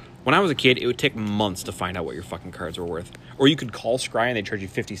 When I was a kid, it would take months to find out what your fucking cards were worth. Or you could call Scry and they'd charge you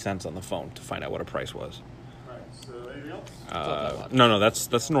 50 cents on the phone to find out what a price was. Alright, so anything else? No,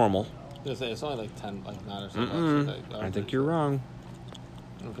 that's normal. It's only like 10, like 9 or something. I think you're wrong.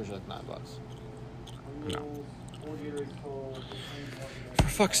 I'm pretty sure like $9. No. For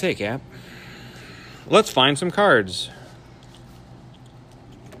fuck's sake, app. Let's find some cards.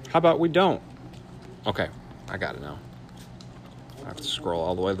 How about we don't? Okay, I got it now. I have to scroll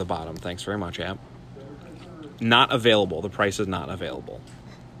all the way to the bottom. Thanks very much, app. Not available. The price is not available.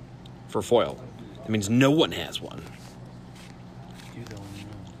 For foil. That means no one has one.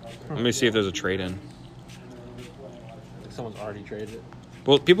 Let me see if there's a trade-in. Someone's already traded it.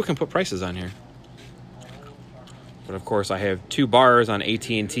 Well, people can put prices on here. But of course, I have 2 bars on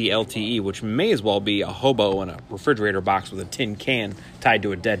AT&T LTE, which may as well be a hobo in a refrigerator box with a tin can tied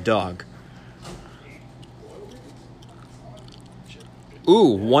to a dead dog.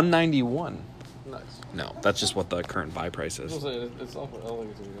 Ooh, $191. Nice. No, that's just what the current buy price is. It's off. I don't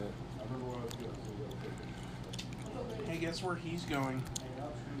think it's gonna be good. Hey, guess where he's going?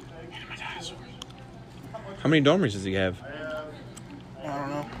 How many Dormers does he have? I don't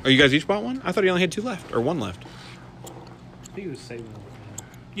know. Oh, you guys each bought one? I thought he only had 2 left, or 1 left. I think he was saving them.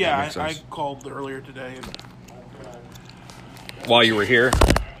 Yeah, That makes I sense. called earlier today. And While you were here.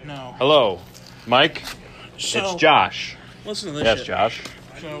 no. Hello, Mike. So, It's Josh. Listen to this Yes, shit. Josh.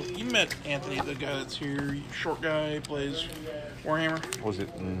 So, you met Anthony, the guy that's here, short guy, plays Warhammer? Was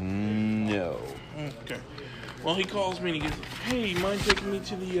it? No. Okay. Well, he calls me and he goes, hey, you mind taking me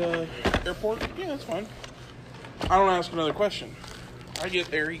to the airport? Yeah, that's fine. I don't ask another question. I get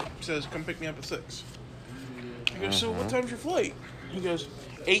there, he says, come pick me up at 6. I go, so what time's your flight? He goes,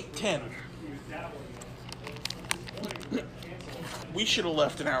 8:10. We should have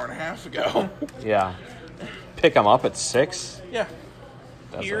left an hour and a half ago. Yeah. Pick him up at 6? Yeah.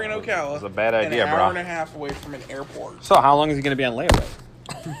 That's Here in Ocala. That's a bad idea, an hour bro. and a half away from an airport. So how long is he going to be on layaway?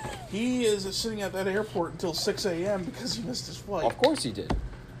 He is sitting at that airport until 6 a.m. because he missed his flight. Of course he did.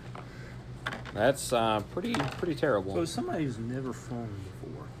 That's pretty terrible. So, as somebody who's never flown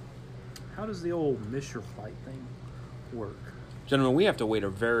before, how does the old miss your flight thing work? Gentlemen, we have to wait a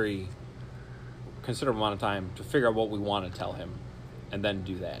very considerable amount of time to figure out what we want to tell him and then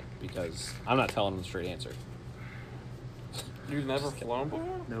do that because I'm not telling him the straight answer. You've never flown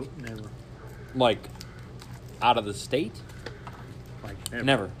before? Nope, never. Like, out of the state? Like Never.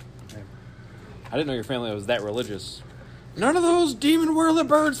 Never. I didn't know your family was that religious. None of those demon whirling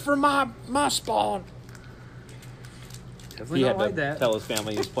birds for my spawn. Definitely He not had like to that. tell his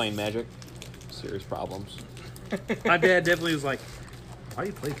family he was playing Magic. Serious problems. My dad definitely was like, why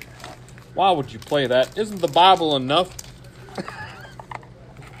do you play that? Why would you play that? Isn't the Bible enough?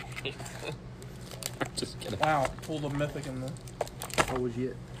 I'm just kidding. Wow, pulled a mythic in the. What was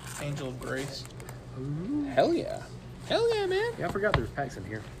yet? Angel of Grace. Hell yeah. Hell yeah, man. Yeah, I forgot there's packs in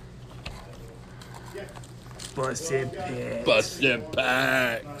here. Busted packs. Busted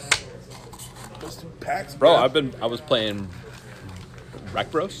packs. Busted packs. Bro, I was playing Wreck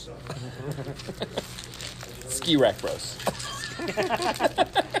Bros. Ski Wreck Bros.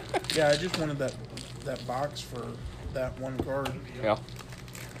 Yeah, I just wanted that box for that one card. Yeah.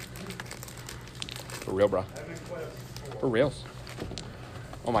 For real, bro. For reals.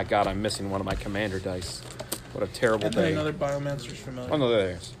 Oh my god, I'm missing one of my commander dice. What a terrible And then day. another Biomancer's Familiar. Oh, no, there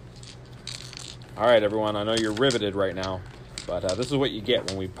it is. All right, everyone. I know you're riveted right now, but this is what you get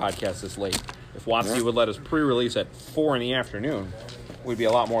when we podcast this late. If Watsy would let us pre-release at 4 in the afternoon, we'd be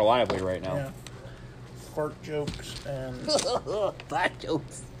a lot more lively right now. Yeah. Fart jokes and Fart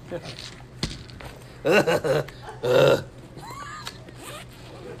jokes.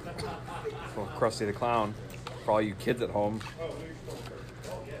 Well, Krusty the Clown, for all you kids at home. All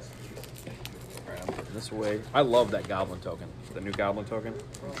right, I'm putting this away. I love that Goblin token, the new Goblin token.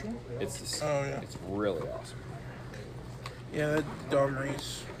 It's Oh, yeah. it's really awesome. yeah, that Dog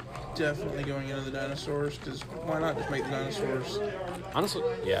Race definitely going into the dinosaurs. Because why not just make the dinosaurs Honestly,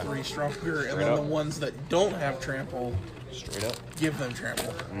 yeah, 3 stronger, and Straight then up. the ones that don't have trample, straight up. give them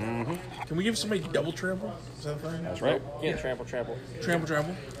trample. Mm-hmm. Can we give somebody double trample? Is that a thing? That's right. Yeah, trample. Trample.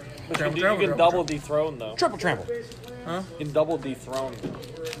 But Trample, you trample, can trample, double dethrone though. Triple trample. Huh? You can double dethrone.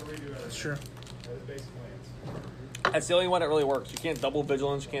 Sure. That's the only one that really works. You can't double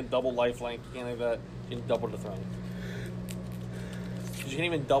vigilance. You can't double lifelink. You can't have that. You can double dethrone. You can't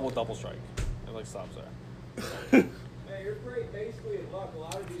even double strike. It like stops there. Man, you're great basically in luck. A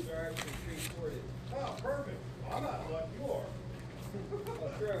lot of these are actually straightforward. Oh, perfect. I'm not in luck. You are.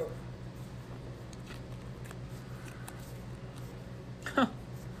 That's true.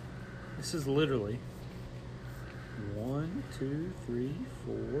 This is literally 4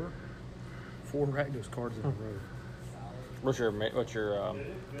 Rakdos cards in a row. What's your Josh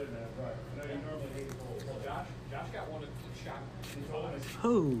got one shot.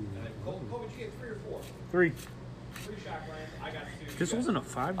 Oh, Cole, would you get 3 or 4? 3. 3 shot lands. I got 2. If this wasn't a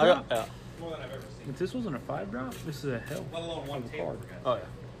 5 I drop, got More than I've ever seen. if this wasn't a 5 drop, this is a hell. Let alone one of a table. card. Oh yeah.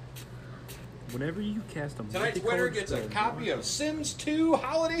 Whenever you cast a Tonight's multi-card winner gets a spell, copy of Sims 2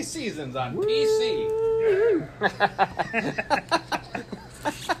 Holiday Seasons on PC.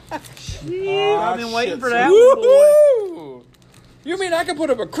 I've been waiting shit, for so- that one, boy. Woo! You mean I can put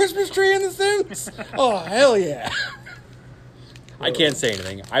up a Christmas tree in The Sims? Oh, hell yeah. I can't say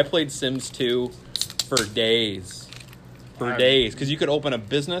anything. I played Sims 2 for days. Because you could open a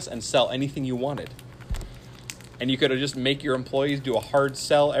business and sell anything you wanted. And you could just make your employees do a hard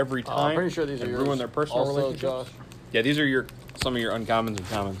sell every time. I'm pretty sure these are and yours. ruin their personal Also, relationships. Josh. Yeah, these are some of your uncommons and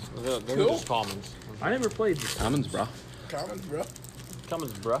commons. Those are just commons. I never played this. Commons, bro. Commons, bro.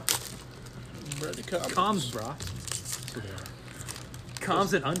 Commons, bruh. Ready commons. Comms, brah. That's what they are.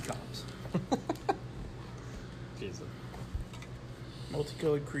 Comms and uncoms. Jesus.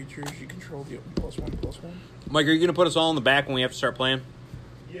 Multicolored creatures you control get +1/+1. Mike, are you going to put us all in the back when we have to start playing?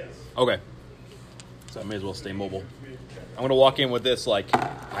 Yes. Okay. So I may as well stay mobile. I'm going to walk in with this like,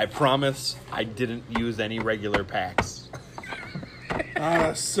 I promise I didn't use any regular packs. Not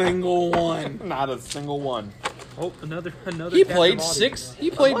a single one. Not a single one. Oh, another. He captive played audience. 6. He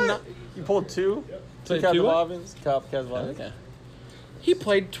played You pulled 2? Played 2 two what? Castlevanias? Okay. He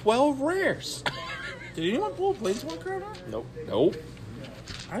played 12 rares. Did anyone pull a Planeswalker out? Nope. Nope.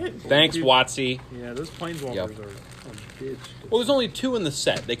 I didn't. Thanks, Watsy. Yeah, those planeswalkers Yep. are a bitch. Well, there's only 2 in the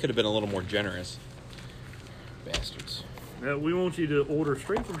set. They could have been a little more generous. Bastards. We want you to order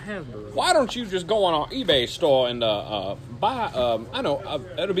straight from Hasbro. Why don't you just go on our eBay store and buy? I know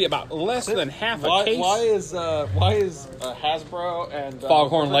it'll be about less than half a case. Why is Hasbro and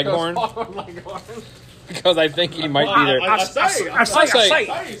Foghorn Leghorn? Foghorn Leghorn. Because I think he might be there.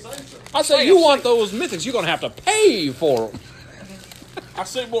 I say, you want those mythics? You're gonna have to pay for them. I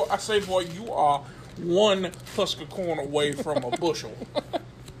say, boy, you are one husk of corn away from a bushel.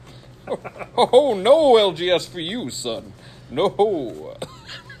 Oh no, LGS for you, son. No.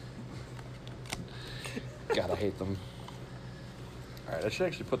 God, I hate them. All right, I should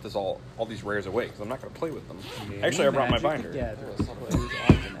actually put all these rares away because I'm not going to play with them. Actually, I brought my binder. Yeah,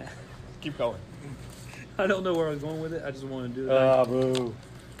 Keep going. I don't know where I was going with it. I just want to do it. Boo.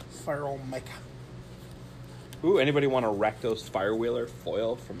 Feral Mecca. Ooh, anybody want a Rakdos Firewheeler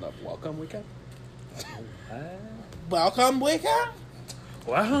foil from the Welcome weekend? Welcome, Wicca.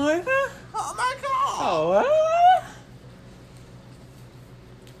 What? Oh my god. Oh,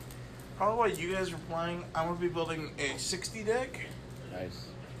 By the way, you guys are playing. I'm gonna be building a 60 deck. Nice.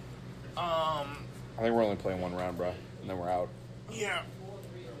 Um, I think we're only playing one round, bro, and then we're out. Yeah.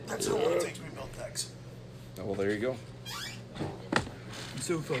 That's how long it takes me to build decks. Oh, well, there you go. It's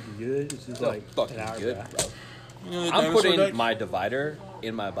so fucking good. It's just So like fucking an hour good, back. bro. You know that I'm dinosaur putting deck? my divider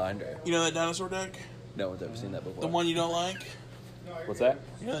in my binder. You know that dinosaur deck? No one's ever seen that before. The one you don't like? What's that?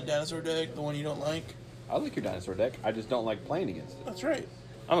 You know that dinosaur deck? The one you don't like? I like your dinosaur deck. I just don't like playing against it. That's right.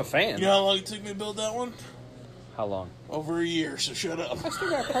 I'm a fan. You know how long it took me to build that one? How long? Over a year, so shut up. I still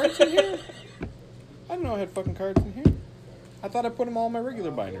got cards in here. I didn't know I had fucking cards in here. I thought I put them all in my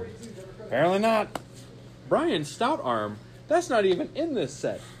regular binder. Apparently not. Brian Stout Arm. That's not even in this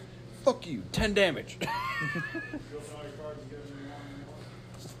set. Fuck you. 10 damage.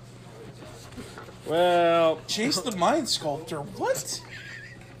 Well, Chase the Mind Sculptor. What?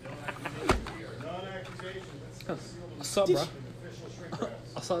 What's up, bro?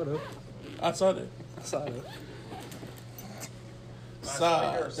 I saw it. I saw it. I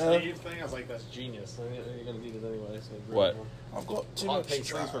saw it. Sleeve thing, I was like, that's genius. You're gonna need it anyway. So What? I've got too Hot much pink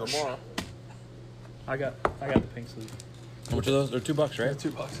sleeves for trash. tomorrow. I got the pink sleeve. How much are those? They're $2, right?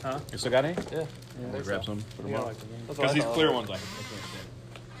 $2. Huh? You still got any? Yeah. I'll grab some for Yeah, I tomorrow. like the one. That's what Because I these thought. clear ones I can't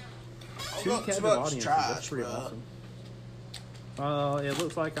I've Two got too captive much audiences. trash, That's pretty bro. awesome. It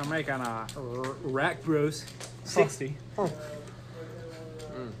looks like I'm making a Rack Bros 60. Mm-hmm.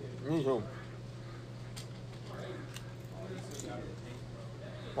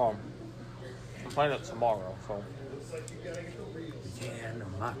 Well, I'm playing it tomorrow, so. Can't have none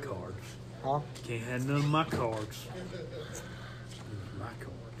of my cards. Huh? Can't have none of my cards. My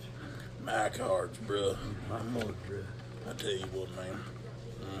cards. My cards, bro. My cards, bro. I tell you what, man.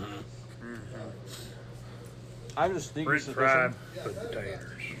 I'm just sneaky French suspicion. fried potatoes.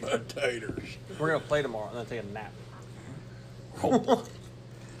 Potatoes. We're gonna play tomorrow and then take a nap.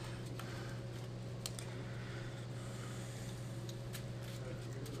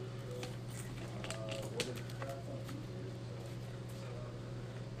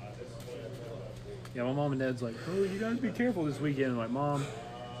 Yeah, my mom and dad's like, oh, you guys be careful this weekend. I'm like, Mom,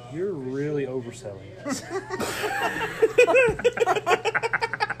 you're really overselling this.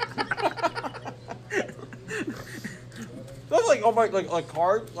 That's like all my like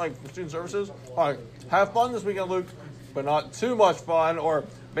card like for student services. Like have fun this weekend, Luke, but not too much fun. Or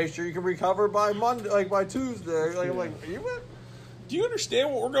make sure you can recover by Monday, like by Tuesday. Like I'm like, are you what? Do you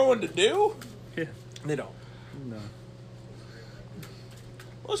understand what we're going to do? Yeah. They don't. No.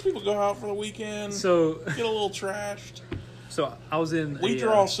 Most people go out for the weekend, So, get a little trashed. so I was in. We a,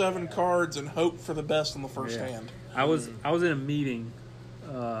 draw 7 cards and hope for the best on the first Yeah. hand. I was in a meeting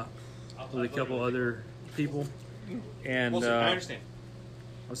with a couple other people, and I I understand.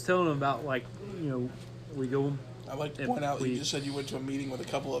 was telling them about like we go. I'd like to Yeah, point out that you we- just said you went to a meeting with a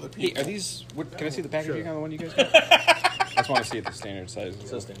couple other Hey, people. are these? What, can I see the Sure. packaging on the one you guys got? I just want to see it the standard size.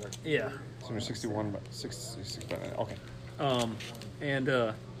 So standard. Yeah. So they're 61 by 66 by 9. Okay. And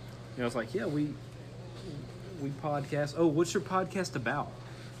I was like, yeah, we podcast. Oh, what's your podcast about?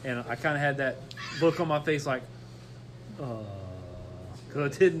 And I kind of had that look on my face, like, because I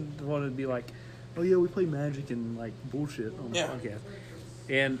didn't want to be like, oh yeah, we play Magic and like bullshit on the Yeah. podcast.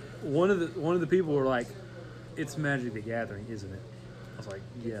 And one of the people were like, it's Magic the Gathering, isn't it? I was like,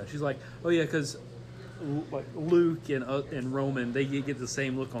 yeah. She's like, oh yeah, because like Luke and Roman, they get the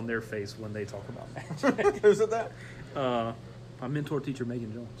same look on their face when they talk about Magic. Who said that? My mentor teacher,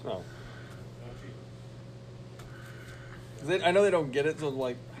 Megan Jones. Oh. I know they don't get it, so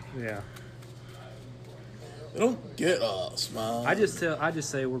like, Yeah. They don't get us, man. I just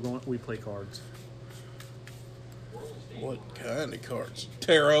say we play cards. What kind of cards?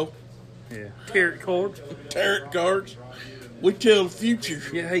 Tarot. Yeah. Tarot cards. Tarot cards. We tell the future.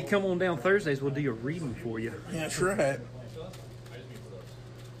 Yeah, hey, come on down Thursdays, we'll do a reading for you. Yeah, that's right.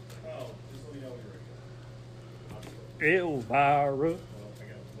 Elvira.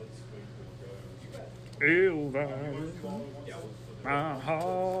 Elvira. My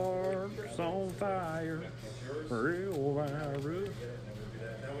heart's on fire for Elvira.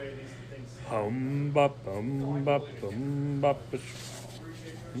 Hum bop hum bop hum bop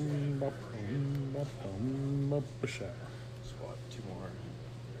hum bop hum bop hum bop sha. Squad, 2 more.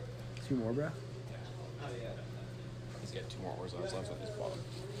 2 more, bruh. He's got 2 more Warzones left on his bottom.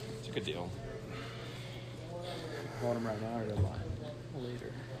 It's a good deal. Bought them right now or gotta buy them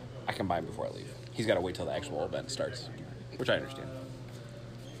later? I can buy him before I leave. He's got to wait till the actual event starts, which I understand.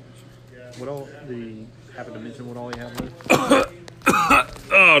 What all did he happen to mention? What all he had left?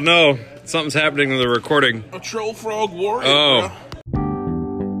 Oh no, something's happening with the recording. A troll frog warrior. Oh.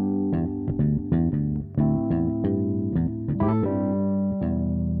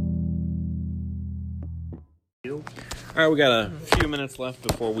 All right, we got a few minutes left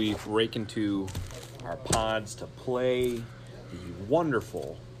before we rake into our pods to play the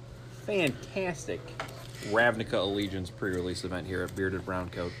wonderful, fantastic Ravnica Allegiance pre-release event here at Bearded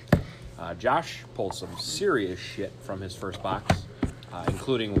Browncoat. Josh pulled some serious shit from his first box,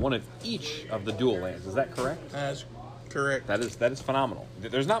 including one of each of the dual lands. Is that correct? That's correct. That is phenomenal.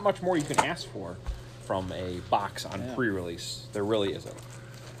 There's not much more you can ask for from a box on pre-release. There really isn't.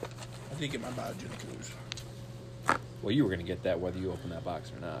 I did get my biogenic ooze. Well, you were going to get that whether you open that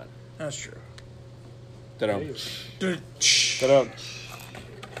box or not. That's true. Ta-da. He's Ta-da.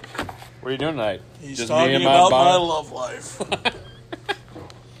 What are you doing tonight? Just me talking and about my bottle? love life.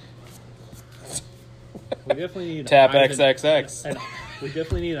 We definitely need Tap an Ivan- XXX. and we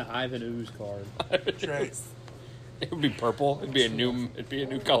definitely need an Ivan Ooze card. That's right. It would be purple. It'd be a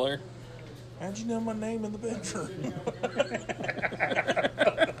new color. How'd you know my name in the bedroom?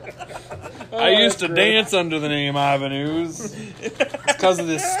 I used to dance under the name Ivan Ooze. It's because of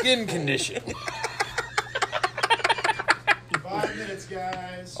this skin condition. 5 minutes,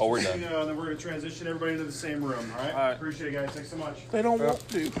 guys. Oh, we're Just so done. You know, and then we're going to transition everybody into the same room, all right? All right. Appreciate it, guys. Thanks so much. They don't want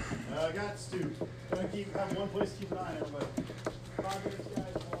to. Got Stu. Gonna have one place to keep an eye on everybody. 5 minutes, guys.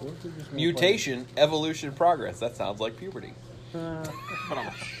 Mutation, evolution, progress. That sounds like puberty.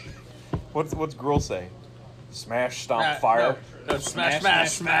 What's Gruel say? Smash, stomp, fire. No, smash.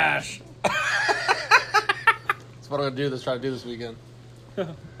 That's what I'm gonna try to do this weekend.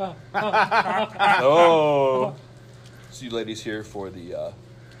 Oh. So you ladies here for the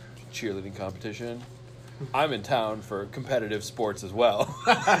cheerleading competition? I'm in town for competitive sports as well.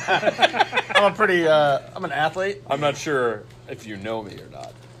 I'm an athlete. I'm not sure if you know me or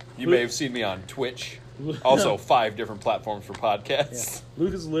not. You may have seen me on Twitch. Also, 5 different platforms for podcasts.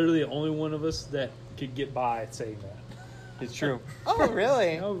 Luke is literally the only one of us that could get by saying that. It's true. Oh,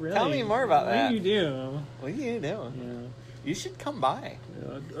 really? Oh, really? Tell me more about what that. do you do? What are you doing? Yeah. You should come by.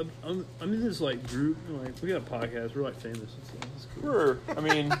 I'm in this like group. Like we got a podcast. We're like famous and stuff. It's cool. Sure.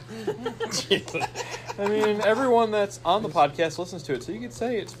 I mean, everyone that's on the podcast listens to it, so you could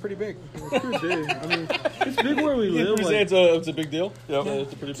say it's pretty big. It's pretty big. I mean, it's big where we live. Like, it's a big deal. Yep. yeah,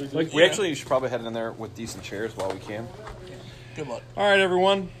 it's a pretty big. We actually should probably head in there with decent chairs while we can. Good luck. All right,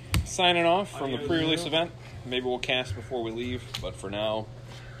 everyone. Signing off from the pre-release event. Maybe we'll cast before we leave, but for now,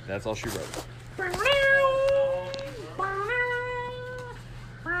 that's all she wrote.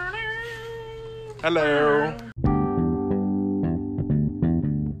 Hello.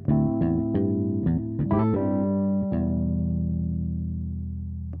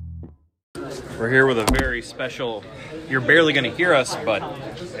 We're here with a very special, you're barely going to hear us, but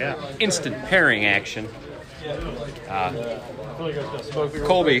instant pairing action.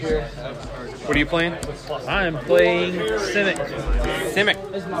 Colby, what are you playing? I am playing Simic. Simic.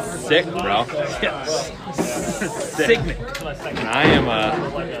 Sick, bro. Sigmic. And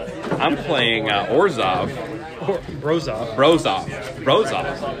I'm playing Orzhov. Brozov. Brozov.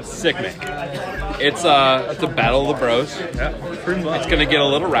 Sickmic. It's a battle of the bros. Yeah, pretty much. It's going to get a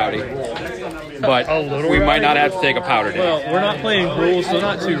little rowdy. But we might not have to take a powder day. Well, we're not playing rules, so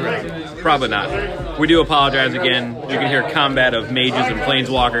not too ready. Probably not. We do apologize again. You can hear combat of mages and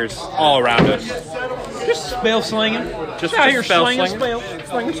planeswalkers all around us. Just spell slinging. Just out here spell slinging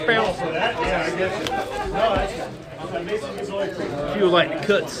slinging. spell. If you would like to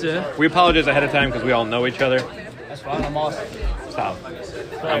cut stuff. We apologize ahead of time because we all know each other. That's fine. I'm awesome. Stop.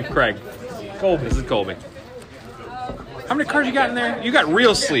 I'm Craig. Colby. This is Colby. How many cards you got in there? You got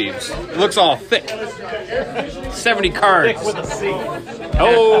real sleeves. It looks all thick. 70 cards. Thick with a C.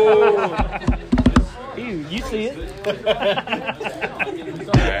 Oh. You see it. Give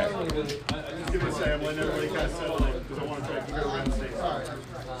us a I'm letting everybody kind of settle in because I want to try to keep everyone safe.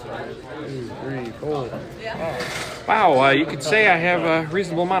 Wow, you could say I have a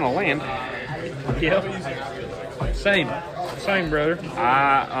reasonable amount of land. Yep. Same, brother.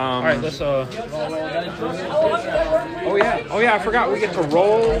 All right, let's Oh yeah, I forgot we get to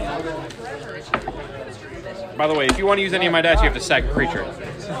roll. By the way, if you want to use any of my dice, you have to sack a creature.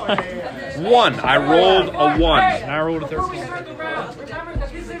 1. I rolled a 1. And I rolled a 13.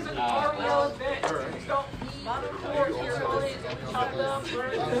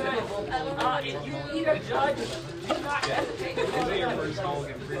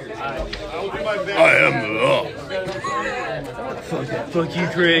 I am Fuck you,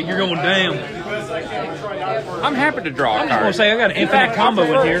 Craig. You're going down. I'm happy to draw a I'm just gonna card. say I got an infinite combo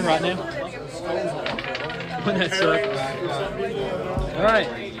in here right now. Wouldn't that suck? All right.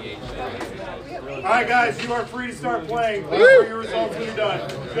 All right, guys, you are free to start playing. Wait for your results when you're done.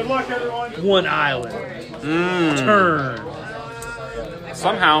 Good luck, everyone. One island. Turn.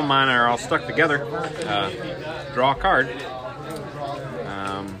 Somehow mine are all stuck together. Draw a card.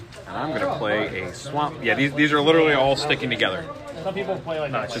 And I'm gonna play a swamp. Yeah, these are literally all sticking together. Some people play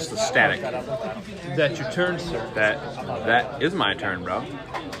like It's just the static. That's your turn, sir. That is my turn, bro.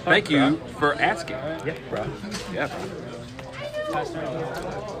 Thank you for asking. Yeah, bro. Yeah, bro.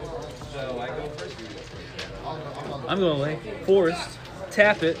 I'm going to lay Forest,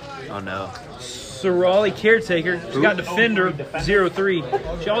 tap it. Oh no. Sorali Caretaker. She's got Defender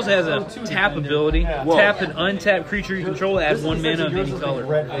 0/3. She also has a tap ability. Tap an untapped creature you control, add 1 mana of any color.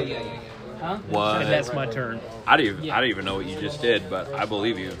 What? And that's my turn. I don't even know what you just did, but I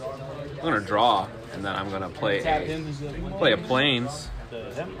believe you. I'm gonna draw, and then I'm gonna play a plains,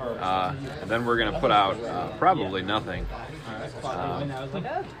 and then we're gonna put out probably nothing.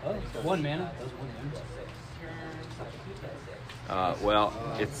 1 mana. Well,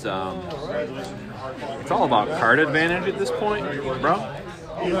 it's all about card advantage at this point, bro.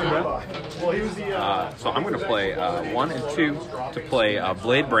 So I'm going to play 1 and 2 to play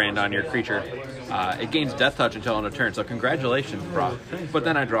Blade Brand on your creature. It gains Death Touch until end of turn, so congratulations, bro. But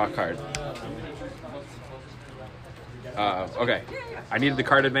then I draw a card. Okay, I needed the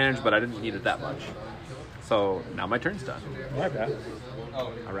card advantage, but I didn't need it that much. So now my turn's done. All right, bro.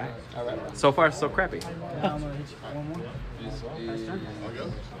 All right. So far, so crappy. Oh,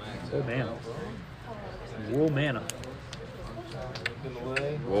 mana. Whoa, mana.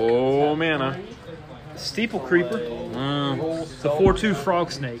 Whoa, mana. Steeple Creeper. It's a 4/2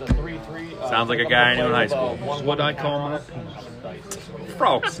 Frog Snake. Sounds like a guy I knew in high school. That's what I call my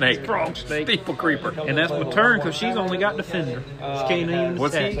Frog Snake. Frog Snake. Steeple Creeper. And that's my turn because she's only got Defender. She can't even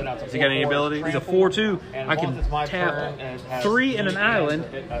What's he? attack. Has he got any abilities? He's a 4/2. I can tap 3 in an island,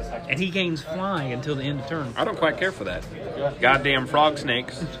 and he gains flying until the end of turn. I don't quite care for that. Goddamn frog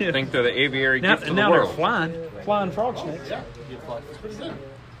snakes think they're the aviary Now, gift of the now they're world. flying frog snakes. I'm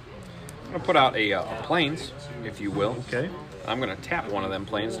gonna put out a plains, if you will. Okay. I'm gonna tap one of them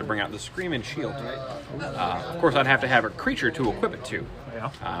plains to bring out the Screaming Shield. Of course, I'd have to have a creature to equip it to. Yeah.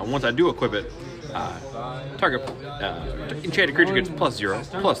 Once I do equip it, target enchanted creature gets +0,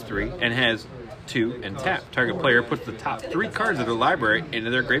 +3, and has 2 and tap. Target player puts the top 3 cards of their library into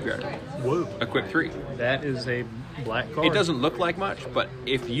their graveyard. Whoa. Equip 3. That is a black card. It doesn't look like much, but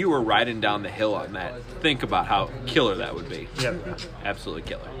if you were riding down the hill on that, think about how killer that would be. Yeah. Absolutely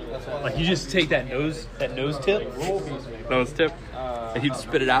killer. Like you just take that nose tip. Nose tip. And he'd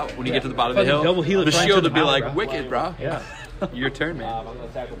spit it out when you get to the bottom of the Fucking hill. double helix The right shield to the would be mouth, like, bro. wicked, bro. Yeah. Your turn, man. I'm going to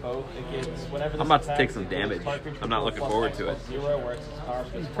attack with both. It gets whenever I'm about to take some damage. I'm not looking forward to it. Zero, where it's power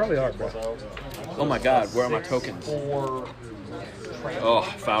space. Probably hard, bro. Oh my god, where are my tokens? Oh,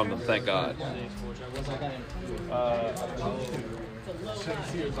 I found them, thank god.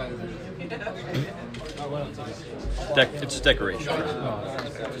 It's decoration.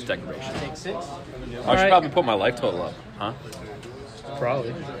 It's decoration. I should probably put my life total up, huh?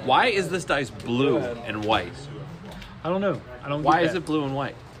 Probably. Why is this dice blue and white? I don't know. I don't. Why get is that. it blue and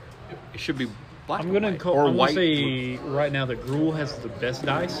white? It should be black I'm and gonna white. call. Or I'm white. gonna say right now that Gruul has the best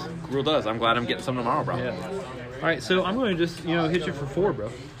dice. Gruul does. I'm glad I'm getting some tomorrow, bro. Yeah. All right, so I'm going to just hit you for 4, bro.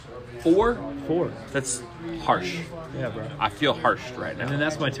 4? 4. That's harsh. Yeah, bro. I feel harshed right now. And then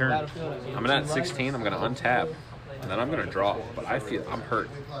that's my turn. I'm at 16. I'm going to untap. And then I'm going to draw. But I feel I'm hurt.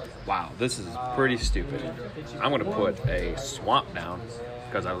 Wow, this is pretty stupid. I'm going to put a swamp down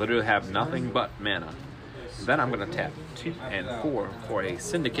because I literally have nothing but mana. Then I'm going to tap 2 and 4 for a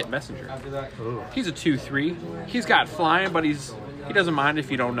Syndicate Messenger. He's a 2/3. He's got flying, but he doesn't mind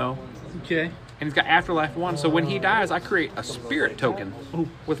if you don't know. Okay. And he's got Afterlife 1, so when he dies, I create a spirit token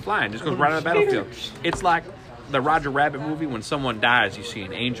with flying. Just goes right on the battlefield. It's like the Roger Rabbit movie. When someone dies, you see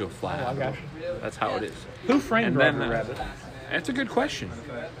an angel fly. I got you. That's how it is. Who framed And then, Roger Rabbit? That's a good question.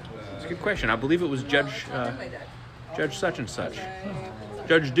 It's a good question. I believe it was Judge such and such.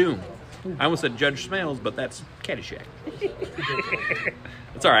 Judge Doom. I almost said Judge Smails, but that's Caddyshack.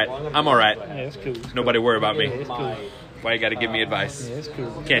 It's all right. I'm all right. Yeah, it's cool. Nobody worry about me. It's cool. Why you got to give me advice? Yeah, it's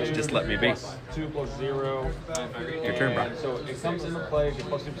cool. Can't you just let me be? 2 + 0. Your turn, bro. And so it comes into play, gets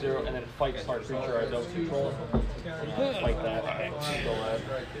 +2 + 0, and then it fights our creature I don't control. Fight that. Go ahead.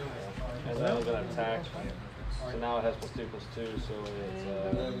 And then I'm going to attack. So now it has +2 + 2, so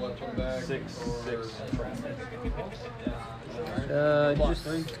it's 6 traffic. Just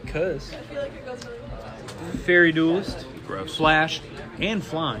because. Fairy Duelist, Gross. Flash, and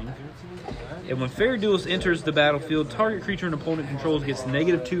Flying. And when Fairy Duelist enters the battlefield, target creature an opponent controls gets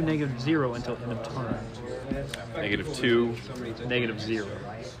 -2, -0 until end of turn. -2. -0.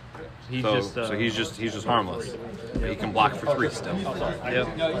 He's So he's just harmless. He can block for 3 still.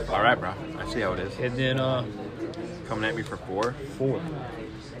 Yep. All right, bro. I see how it is. And then Coming at me for 4. 4.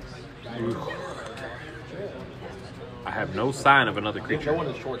 I have no sign of another creature, one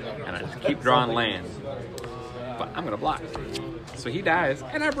is short now. and I just keep drawing land. But I'm gonna block. So he dies,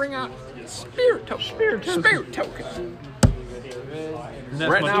 and I bring out Spirit Token. Spirit Token. And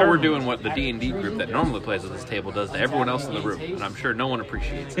that's Right my now, turn. we're doing what the D&D group that normally plays at this table does to everyone else in the room, and I'm sure no one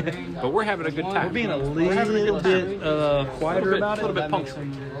appreciates it. But we're having a good time. We're being a little bit quieter about A little it. bit punctual.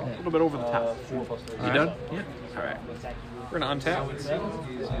 A little bit over the top. You done? Yeah. All right. We're gonna untap.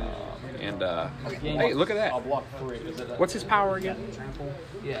 And hey, look at I'll that. block 3. Is it What's his power again?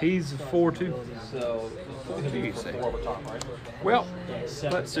 He's 4/2. so? What did you say? 4 over top, right? Well,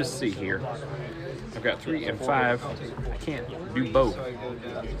 let's just see here. I've got 3 and 5. I can't do both.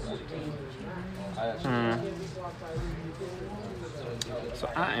 So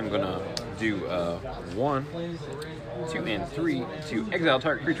I am gonna do 1, 2, and 3 to exile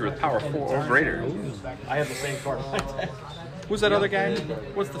target creature with power 4 or greater. I have the same card in my deck. Who's that other guy?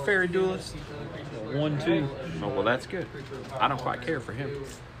 What's the fairy duelist? 1/2. Oh, well, that's good. I don't quite care for him.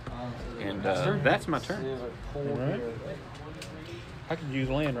 And that's my turn. Alright. I could use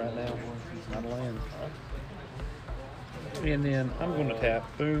land right now. Not a land. And then I'm going to tap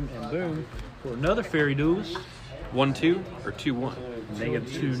boom and boom for another fairy duelist. 1-2 or 2-1.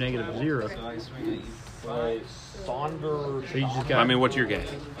 -2, -0. Sonder. So you just got. I mean, what's your guy?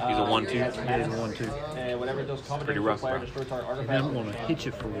 He's a 1-2. Yeah, he's a 1/2. And whenever those Pretty rough, player bro. destroy target And artifact. I'm going to hit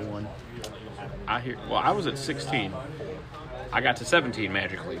you for 1. I hear. Well, I was at 16. I got to 17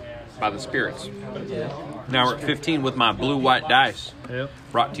 magically by the spirits. Now we're at 15 with my blue-white dice. Yep.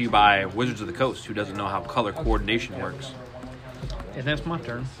 Brought to you by Wizards of the Coast, who doesn't know how color coordination works. And that's my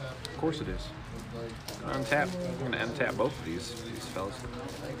turn. Of course it is. I'm gonna untap both of these fellas.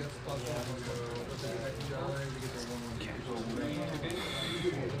 Okay.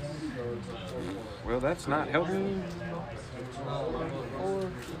 Well, that's not helping.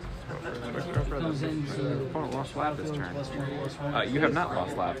 Opponent lost life this turn. You have not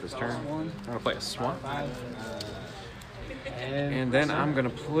lost life this turn. I'm gonna play a swamp. And then I'm gonna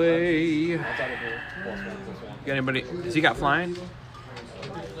play. Got anybody? Has he got flying?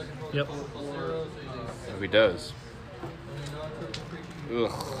 Yep. Oh, he does.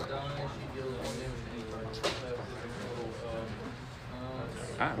 Ugh.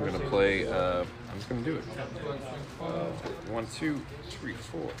 I'm gonna play. I'm just gonna do it. 1, 2, 3,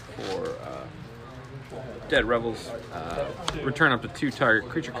 4. Dead Rebels. Return up to 2 target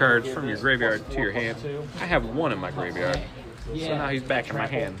creature cards from your graveyard to your hand. I have 1 in my graveyard, so now he's back in my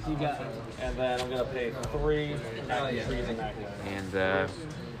hand. And then I'm gonna pay 3 active freezing active. And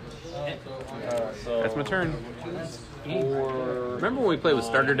So that's my turn. for Remember when we played with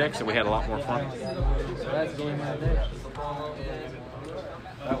starter decks and we had a lot more fun?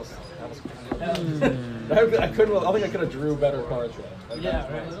 I couldn't. I think I could have drew better cards. Yeah.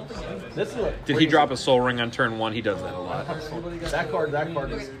 This is like Did he drop a Soul Ring on turn 1? He does that a lot. that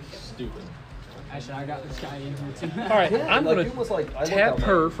card is stupid. Actually, I got this guy in here too. All right, I'm Like, going it was like- I to looked tap up,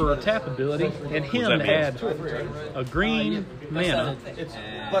 her for a tap ability and him that to mean? add a green mana. It's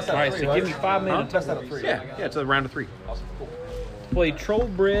less All than right, 3, so right? give me 5 mana. Best out of 3. Yeah, it's a round of 3. Play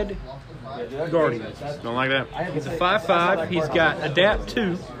Trollbred Guardian. Don't like that? He's a 5/5. He's got Adapt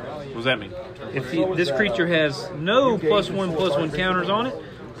 2. What does that mean? If this creature has no +1/+1 counters on it,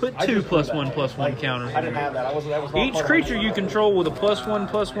 put 2 +1/+1 counters I on didn't it. have that. That was not Each part of creature my- you control with a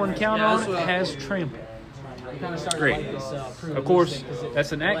 +1/+1 counter on it has trample. Great. Of course,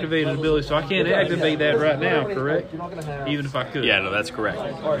 that's an activated ability, so I can't activate that right now, correct? Even if I could. Yeah, no, that's correct.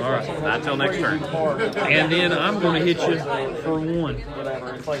 All right. Not till next turn. And then I'm going to hit you for 1.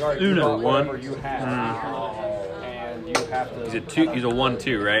 Whatever. It's like, all right, Uno. you draw whatever you have, and you have to. He's a 2. He's a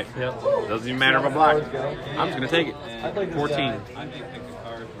 1-2, right? Yep. Doesn't even matter if I block. I'm just gonna take it. 14.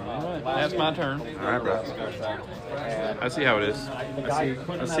 That's my turn. All right, bro. I see how it is.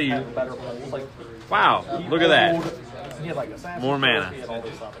 I see you. Better pulls, like, Wow, look at that. he had like assassin, More mana. he had all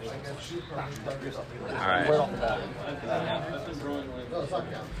this stuff, and he was like, All right. right off the bat.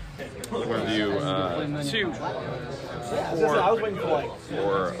 We're gonna do 2, I was waiting for like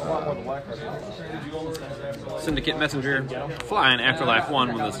or a lot more than black cards. Syndicate Messenger. Fly in Afterlife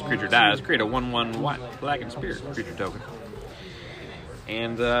 1 when this creature dies. Create a 1/1 white black and spirit creature token.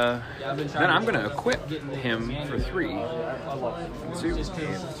 And then I'm gonna equip him for 3. 2 and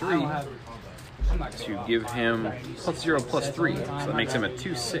 3. To give him +0/+3, so that makes him a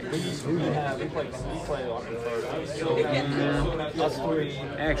 2/6.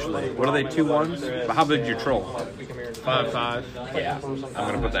 Actually, what are they? 2/1s? But how big is your troll? 5/5. Yeah, I'm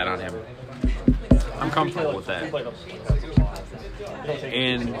gonna put that on him. I'm comfortable with that.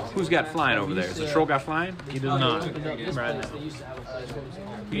 And who's got flying over there? Is the troll got flying? He does not. Right now.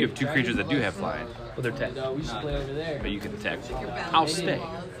 You have two creatures that do have flying, But they're tapped. No, we used to play over there. but you can attack. I'll stay.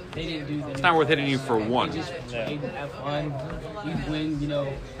 They didn't do the. It's not worth hitting you for one. Just they'd have fun. You'd win, you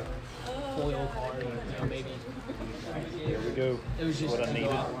know, foil card, you know, maybe. There we go. It was just What I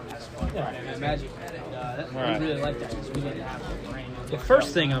needed. Yeah, Magic. All right. We really liked that because we didn't have the rain. The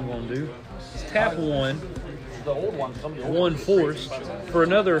first thing I'm going to do is tap one, The old one, some of the old one force for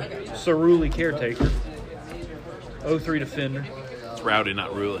another Ceruli Caretaker. 03 Defender. It's Rowdy,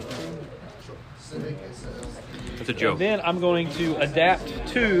 not Ruli. That's a joke. Then I'm going to adapt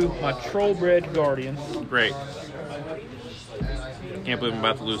to my Trollbred Guardian. Great. Can't believe I'm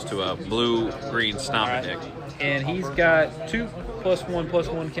about to lose to a blue-green Stomp deck. And he's got 2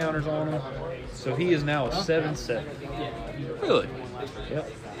 +1/+1 counters on him. So he is now a 7/7. Really?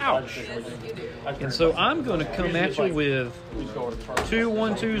 Yep. Ouch. And so I'm going to come at you with 2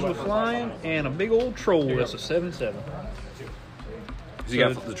 1/2s with flying and a big old troll that's a 7/7. Does he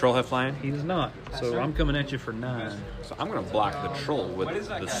got the troll have flying? He does not. So I'm coming at you for 9. So I'm going to block the troll with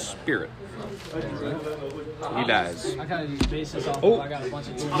the spirit. He dies. I kind of use basis off. Oh. I got a bunch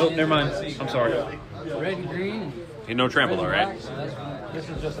of Nope, never mind. I'm sorry. red and green. He no trample though, right? So that's fine. This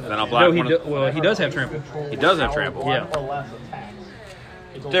is just an Then I'll block No, he one. well, he does have trample. He does have trample. Yeah. or less attack.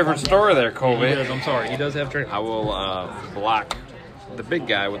 Different story there, He Kobe. does, I'm sorry. He does have trample. I will block the big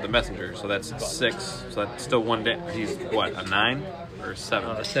guy with the messenger. So that's 6. So that's still 1 day. He's what, a 9 or a 7?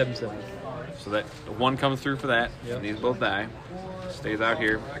 7/7. So that 1 comes through for that. Yep. And these both die. Stays out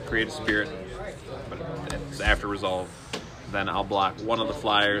here. I create a spirit, but it's after resolve. Then I'll block one of the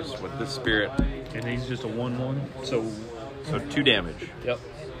flyers with this spirit. And he's just a 1/1. So, 2 damage. yep.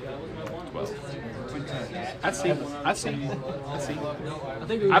 12. I see. I see. I see. I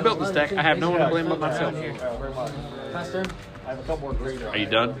think we I built this deck. I have no one to blame but myself. Pass turn. I have a couple more greater. Are you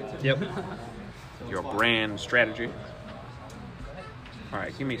done? Yep. Your grand strategy. All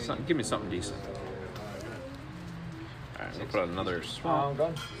right, give me something decent. All right, we'll put out another swamp. I'm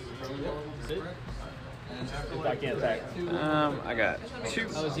done. I can't attack. I got 2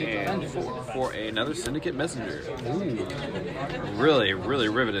 and 4 for another Syndicate Messenger. Ooh, really, really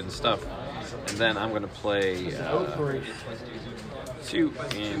riveting stuff. And then I'm gonna play 2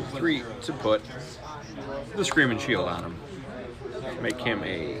 and 3 to put the Screaming Shield on him. Make him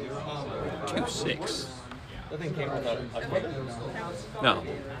a 2/6. That thing came with a clip. No.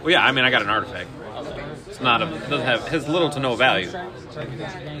 Well, yeah. I mean, I got an artifact. It's not doesn't have has little to no value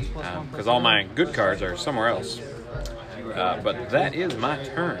because all my good cards are somewhere else. But that is my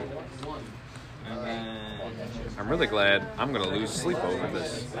turn. I'm really glad I'm gonna lose sleep over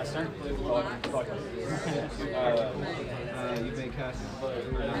this. All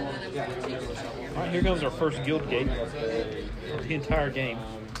right, here comes our first guild gate of the entire game.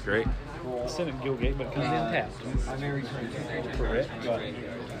 Great. Senate guild gate, but it comes in tapped. Correct.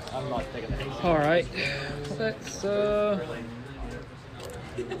 I'm not taking the haste. All right, let's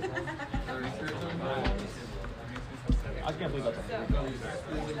I can't believe that's a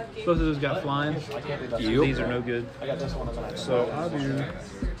both of those got flying. I can't believe that's Yep. These are no good. I got this one and then I So I'll do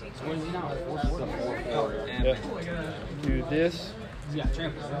this, Yeah,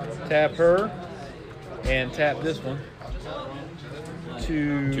 trample. tap her, and tap this one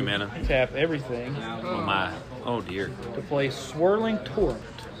to 2 mana. tap everything Oh my. Oh dear. to play Swirling Torrent.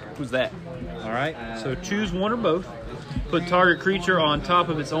 Who's that? All right, so choose one or both. Put target creature on top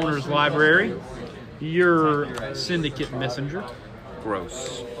of its owner's library. Your Syndicate Messenger.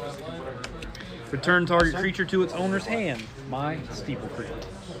 Gross. Return target creature to its owner's hand. My Steeple Creature.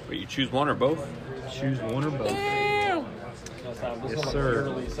 But you choose one or both? Choose one or both. this Yes, one looks sir.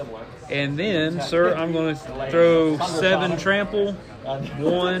 really similar. And then, sir, I'm going to throw 7 trample,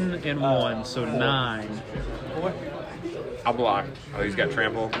 1 and 1, so 9. I'll block. Oh, he's got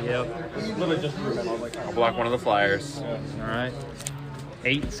trample. Yep. Literally just threw him. I was like, I'll block one of the flyers. All right.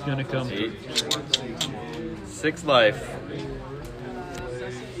 8's going to come through. 8. 6 life.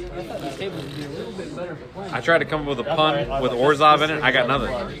 This table would be a little bit better for playing. I tried to come up with a pun with Orzhov in it. I got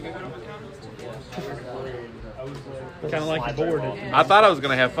nothing. Kind of like the board. I thought I was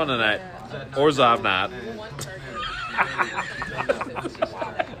going to have fun tonight. Orzhov not.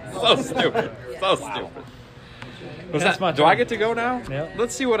 So stupid. So stupid. Was That's that, my do I turn. get to go now? Yep.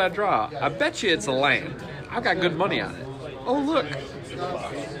 Let's see what I draw. I bet you it's a land. I've got good money on it. Oh, look.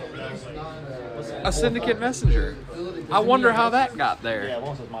 A Syndicate Messenger. I wonder how that got Yeah, there.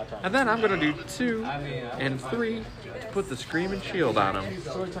 once it's my turn. And then I'm going to do 2 and 3 to put the Screaming Shield on him.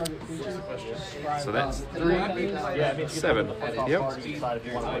 So that's 3, Yeah, it means you 7. can put the top Yep. card, you decide if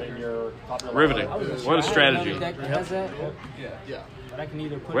you want to put it in your top of the Riveting. library. What a strategy. Deck has that. But I can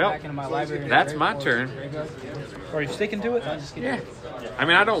either put Well, it back into my library. and that's break my or turn. graveyard. Are you sticking to it? Yeah. I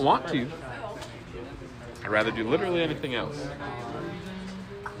mean, I don't want to. I'd rather do literally anything else.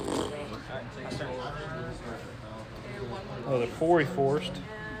 Oh, the 4 forced.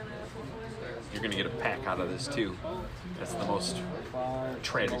 You're going to get a pack out of this, too. That's the most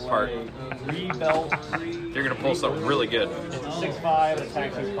tragic part. Rebelt. You're going to pull something really good. It's a 6/5. It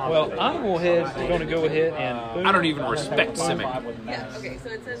attacks you. Well, I'm going to go ahead and boom. I don't even respect Simic. Yeah, okay, so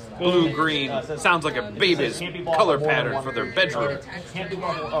it says Blue-green sounds like a baby's color pattern for their bedroom. Can't do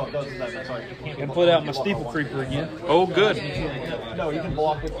one. Oh, it does. Sorry. You can't and put out my Steeple Creeper again. Oh, good. No, you can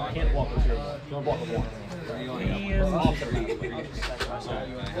block it. You can't block with your. You want to block with one.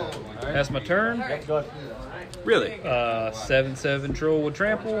 That's my turn. Yep, good. Really? 7/7 Troll with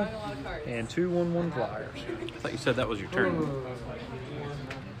Trample and 2/1/1 Flyers. I thought you said that was your turn.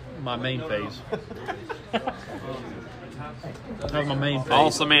 My main phase. That was my main phase.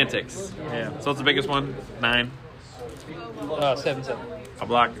 All semantics. Yeah. So it's the biggest one? 9. 7/7 I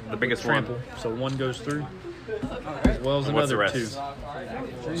block the biggest Trample. one. So 1 goes through, as well as And what's the another rest?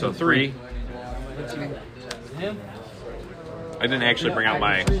 2. So 3. I didn't actually bring out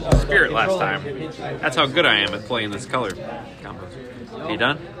my spirit last time. That's how good I am at playing this color combo. You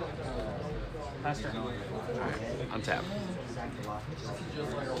done? Untap.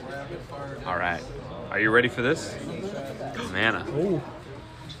 All right. Are you ready for this? Mana. Ooh.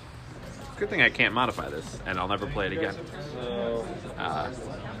 Good thing I can't modify this, and I'll never play it again.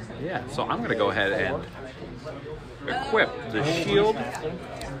 Yeah, so I'm going to go ahead and equip the shield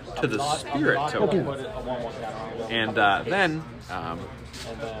to the spirit token. And then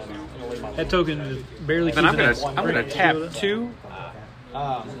That token is barely I'm keeping gonna that tap shield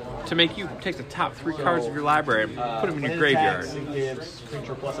up. 2 to make you take the top 3 cards of your library and put them in your graveyard. It gives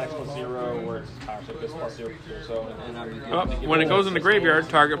creature +X+0, where it's power, so it gives +0. So, Oh, when it goes in the graveyard,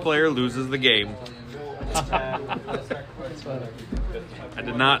 target player loses the game. I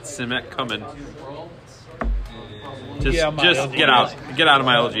did not see that coming. Just, Yeah, my just get out. Get out of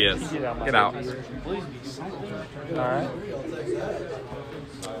my LGS. Get out. Alright.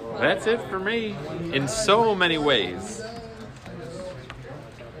 That's it for me in so many ways.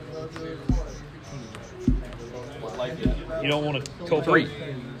 You don't want to cold 3.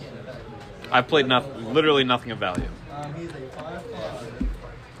 I've played literally nothing of value.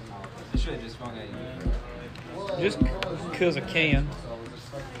 Just because I can.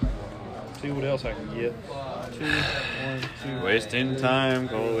 See what else I can get. 2, 1, 2. Wasting time,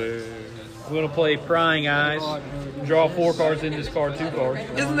 Coley. We're going to play Prying Eyes. Draw 4 cards and discard 2 cards.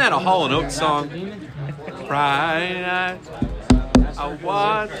 Isn't that a Hall & Oates song? Prying eyes, I'm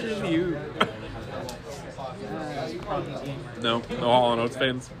watching you. No Hall & Oates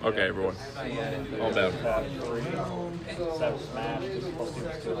fans? Okay, everyone. All down.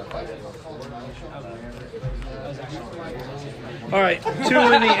 Alright, 2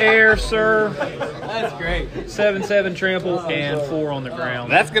 in the air, sir. That's great. 7/7 Trample and 4 on the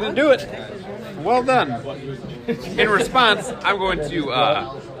ground. That's going to do it. Well done. In response, I'm going to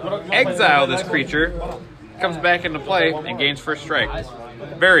exile this creature. Comes back into play and gains first strike.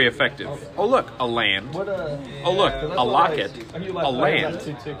 Very effective. Oh, look, a land. Oh, look, a locket. A land.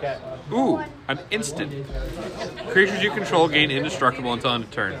 Ooh, an instant. Creatures you control gain indestructible until end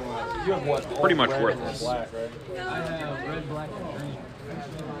of turn. Pretty much worthless.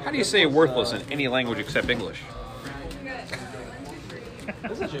 How do you say worthless in any language except English?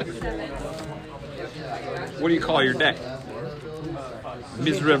 What do you call your deck?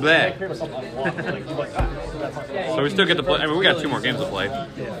 Miserable. So we still get to play. I mean, we got 2 more games to play.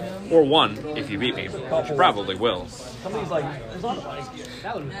 Or 1 if you beat me, which you probably will. Somebody's like, it's not like,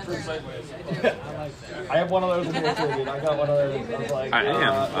 that would I have one of those in here too, dude. I got one of those. I was like, I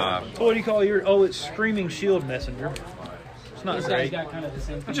am. So what do you call your... Oh, it's Screaming Shield Messenger. It's not This guy's great. got kind of the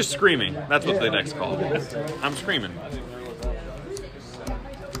same. I'm just screaming. That's what the deck's called. I'm screaming.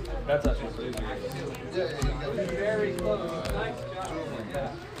 That's actually very close. Nice job.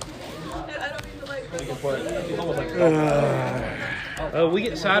 I don't mean to like. you can put, it's almost like We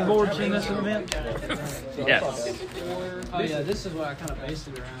get sideboards in this event? Yes. Oh yeah, this is what I kind of based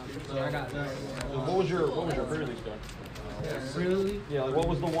it around. So I got that. what was your pre-release gun? Really? Yeah, like what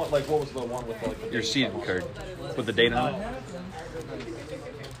was the one with like the Your seed card. With the date on it?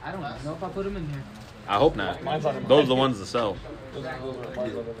 I don't know if I put them in here. I hope not. Mine's on Those are the ones to sell.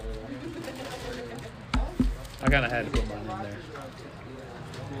 I kind of had to put mine in there.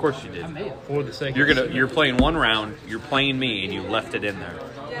 Of course you did. For the sake You're playing one round, you're playing me, and you left it in there.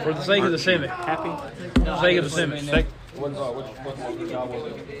 For the sake of the sentiment. Happy? For the sake of the sentiment. Which job was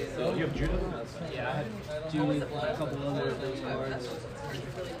it? You have Judah? Yeah, I had Julie, a couple other of those cards.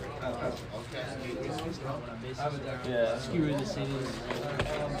 Yeah. Skewer the cities.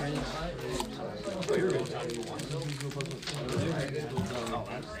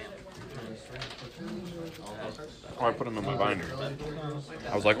 Oh, I put them in my binder.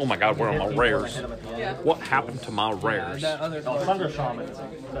 I was like, oh my god, where are my rares? What happened to my rares? Thunder Shaman.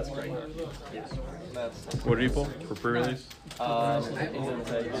 That's great. Yeah. What did you pull for pre-release?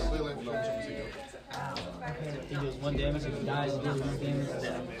 He deals 1 damage, if he dies, he deals 1 damage.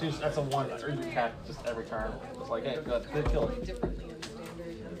 Just, that's a 1 attack just every turn. It's like, hey, good kill it.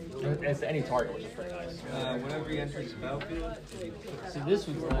 It's to any target, which is pretty nice. Whenever he enters the battlefield, See, this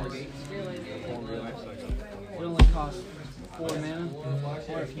one's nice. It only costs 4 mana,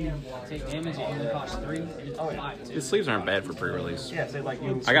 or if you take damage, it only costs 3. It's 5. These sleeves aren't bad for pre-release. Yeah, say like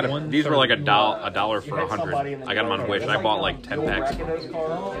you. I got these were like a dollar for 100. I got them on Wish. I bought like 10 packs.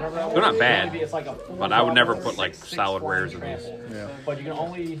 They're not bad, but I would never put like solid rares in these. Yeah. But you can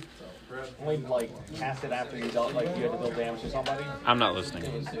only like cast it after you dealt, like you had to deal damage to somebody. I'm not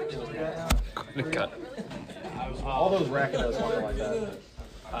listening. Cut. All those Rakdos are like that.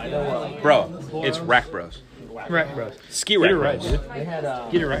 I know. Bro, it's Rack Bros. Right, bro. Ski Rack Bros. They had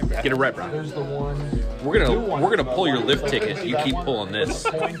Get it right, bro. Get it right, bro. There's the one. We're gonna pull your lift ticket. You keep pulling this.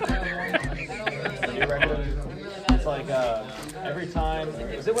 It's like every time.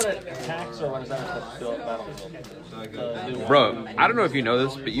 Is it when it attacks or when it's on the battlefield? Bro, I don't know if you know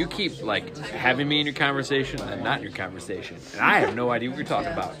this, but you keep like having me in your conversation and not in your conversation, and I have no idea what you're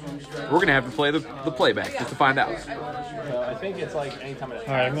talking about. We're gonna have to play the playback just to find out. I think it's like anytime it attacks.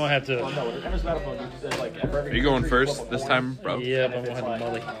 All right, I'm gonna have to. No, when it enters the battlefield, there's like for every Are you going first this time, bro? Yeah, but I'm gonna have to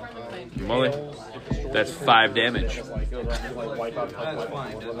mully. Mully? That's 5 damage.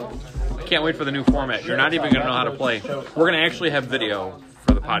 Can't wait for the new format. You're not even gonna know how to play. We're gonna actually have video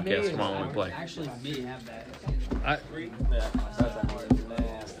for the podcast tomorrow when we play. Actually, may have that.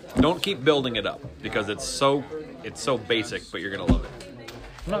 Don't keep building it up because it's so basic, but you're gonna love it.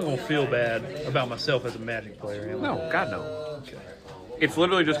 I'm not gonna feel bad about myself as a Magic player. Am I? No, God no. It's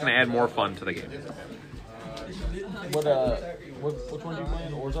literally just gonna add more fun to the game. Which one do you play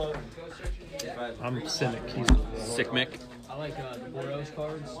in? Orza? I'm cynic. He's Sick Mick. I like the Boros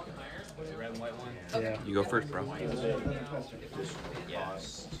cards. The red and white one. yeah. You go first, bro. I've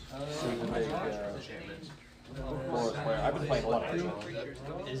been playing a lot of it.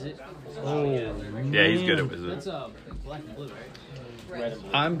 Is it? Oh, Yeah, he's good at That's Wizard. black and blue, right? Red and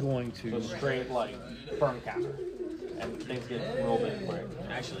blue. I'm going So to. straight like burn counter. And things get real big quick.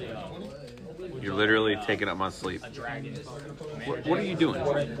 Actually, You're literally taking up my sleep. a dragon. What are you doing?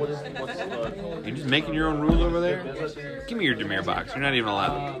 What's You're just making your own rules over there? Give me your Dimir box. You're not even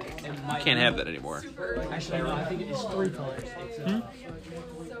allowed. You can't have that anymore. Actually, no, I think it's 3 colors. It's,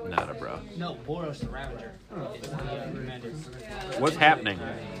 Nada, bro. no, Boros the Ravager. It's the Commander. What's happening?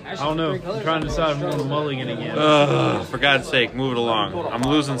 I don't know. I'm trying to decide if I'm going to mulligan again. Ugh, for God's sake, move it along. I'm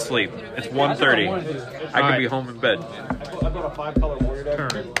losing sleep. It's 1:30. I could be home in bed. I built a 5-color warrior deck.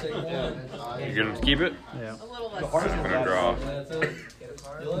 Turn. You're gonna keep it? Yeah. I'm gonna draw.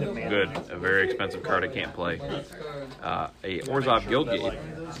 Good. A very expensive card I can't play. A Orzhov Guildgate.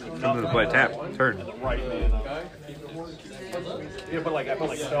 Comes into play tap. Turn. Right, man. Yeah, but like I put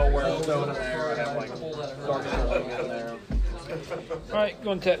like Spellwear Stone in there. I have like Dark Soul in there. Alright,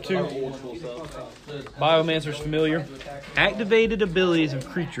 going to tap 2. Biomancer's Familiar. Activated abilities of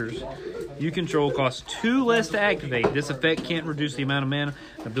creatures you control cost 2 less to activate. This effect can't reduce the amount of mana.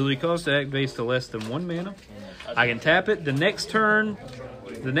 Ability cost to activate is to less than 1 mana. I can tap it. The next time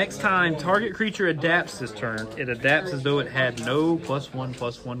target creature adapts this turn, it adapts as though it had no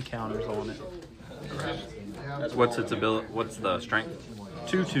 +1/+1 counters on it. What's its ability? What's the strength?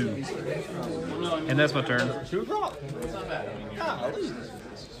 2/2. And that's my turn. 2 drop.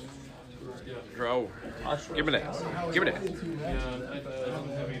 Draw. Give me that. Give me that.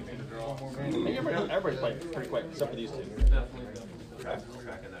 Everybody's playing pretty quick, except for these 2.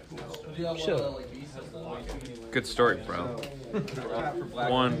 Sure. Good story, bro.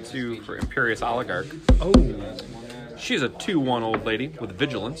 1, 2 for Imperious Oligarch. Oh. She's a 2/1 old lady with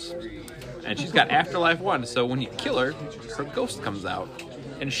vigilance, and she's got Afterlife 1. So when you kill her, her ghost comes out,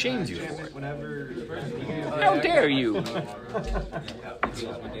 and shames you for it. How dare you?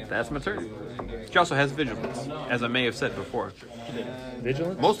 That's my turn. She also has vigilance, as I may have said before.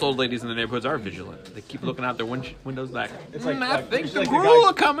 Vigilant? Most old ladies in the neighborhoods are vigilant. They keep looking out their windows back. It's like, I think it's the like gruel guy-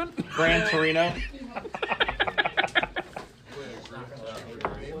 are coming. Gran Torino.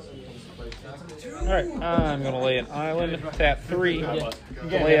 Alright, I'm going to lay an island, tap 3,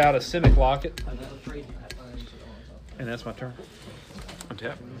 lay out a Simic Locket. And that's my turn.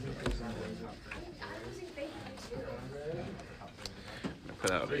 Untap.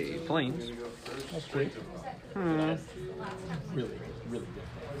 Put out a planes. That's great. Really, really good.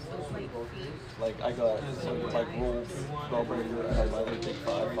 Like I got some like rules, Spellbreaker, I had my other take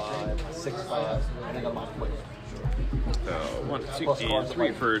 5/5, 6/5, and I got my quick. 1, 2, and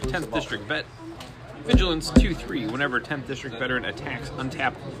 3 for 10th District Vet. Vigilance 2/3. Whenever 10th District Veteran attacks,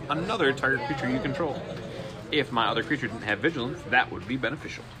 untap another target creature you control. If my other creature didn't have Vigilance, that would be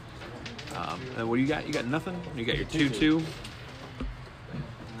beneficial. And what do you got? You got nothing? You got your 2/2.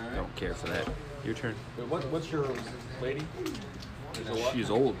 Don't care for that. Your turn. Wait, what's your lady? She's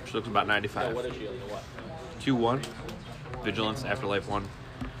old. She looks about 95. What is she? What? 2/1. Vigilance, Afterlife 1.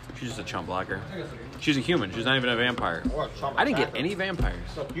 She's just a chump blocker. She's a human. She's not even a vampire. Or a chump I didn't get attacker. any vampires.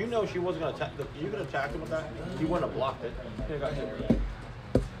 So you know she wasn't gonna attack. You could attack him with that. He wouldn't have blocked it. He could've got hit.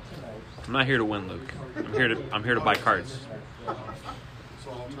 I'm not here to win, Luke. I'm here to buy cards.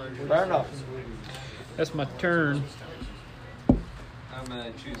 Fair enough. That's my turn. I'm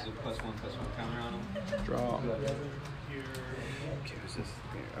gonna choose a +1/+1 counter on him. Draw. Okay, what's this?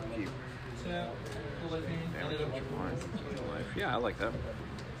 Upkeep. Yeah, I like that.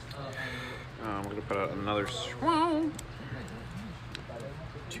 I'm gonna put out another Swan.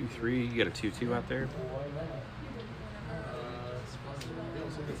 2/3. You got a 2/2 out there.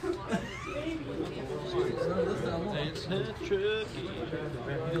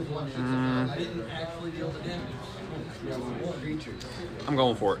 I'm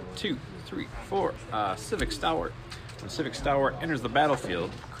going for it. 2, 3, 4. Civic Stalwart. When Civic Stalwart enters the battlefield,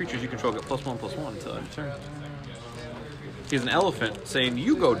 creatures you control get +1/+1 until end of turn. He's an elephant saying,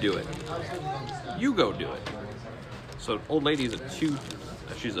 "You go do it. You go do it." So old lady is a 2.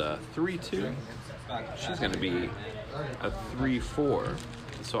 She's a 3/2. She's going to be a 3/4.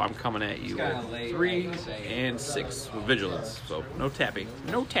 So I'm coming at you with 3 and 6 with vigilance. So no tapping.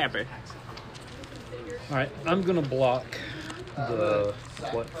 No tapping. Alright, I'm going to block the,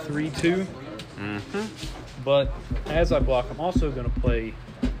 3/2? Mm-hmm. But as I block, I'm also going to play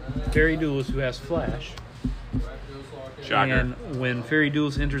Fairy Duelist, who has Flash. Shocker. And when Fairy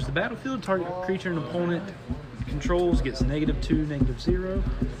Duelist enters the battlefield, target creature an opponent controls gets -2, -0.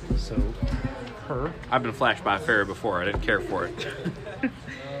 So, her. I've been flashed by a fairy before. I didn't care for it.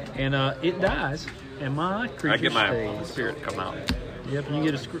 And it dies, and my creature I get my stays. spirit to come out. Yep, and you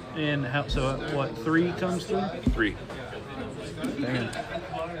get a and how? So what? 3 comes through. 3. Damn.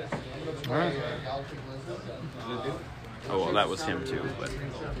 All right. Oh well, that was him too. But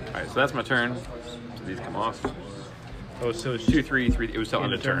all right, so that's my turn. So these come off. Oh, so it's 2, 3, 3. It was till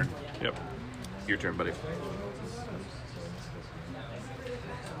end of End turn. Yep. Your turn, buddy.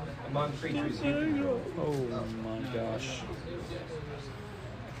 Among creatures you control. Oh my gosh.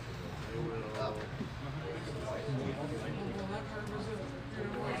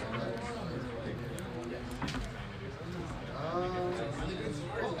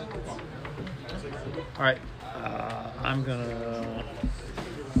 All right, I'm gonna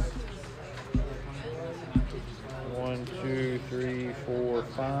 1, 2, 3, 4,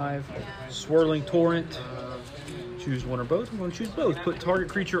 5. Swirling Torrent. Choose one or both. I'm going to choose both. Put target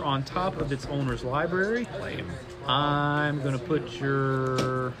creature on top of its owner's library. I'm going to put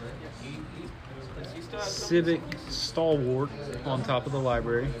your Civic Stalwart on top of the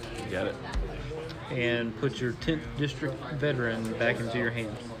library. You got it. And put your 10th District Veteran back into your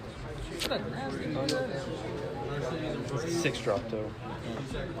hand. It's a 6-drop, though.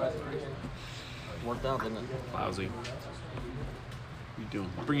 Worked out, didn't it? Lousy. What you doing?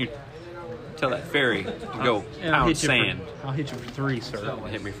 Tell that fairy to go And I'll pound hit you sand. I'll hit you for 3, sir.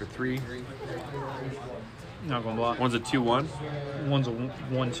 Hit me for 3. Not going to block. One's a 2/1. One's a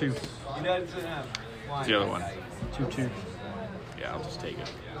 1/2. What's the other one? 2/2. Yeah, I'll just take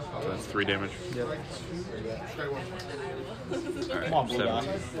it. So that's 3 damage. Yep. All right, Come on, blue 7.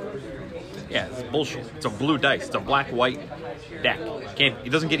 guy. Yeah, it's bullshit. It's a blue dice. It's a black-white deck.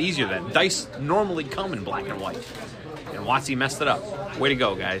 It doesn't get easier than that. Dice normally come in black and white. And WotC messed it up. Way to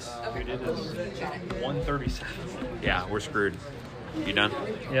go, guys. Dude, it is 137. Yeah, we're screwed. You done?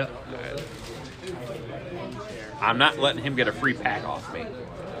 Yep. I'm not letting him get a free pack off me.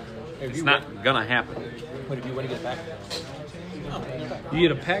 It's not gonna happen. What if you want to get back? You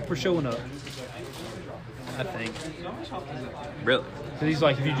get a pack for showing up. I think. Really? Because he's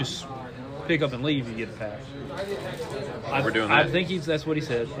like, if you just pick up and leave, you get a pack. We're doing I that? think that's what he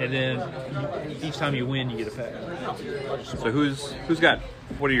said. And then each time you win, you get a pack. So who's got?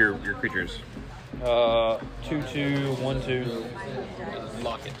 What are your creatures? 2/2, 1/2.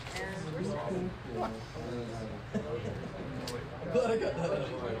 Lock it.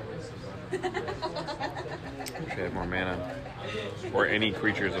 Should have more mana, or any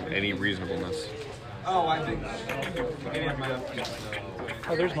creatures of any reasonableness. Oh, I think.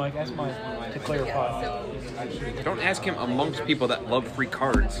 Oh, there's Mike. Ask Mike to clarify. Don't ask him amongst people that love free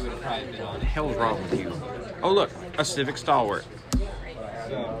cards. What the hell's wrong with you? Oh look, a Civic Stalwart.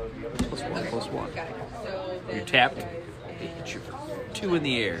 +1/+1. You tap, they hit you for 2 in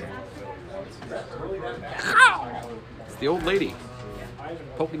the air. It's the old lady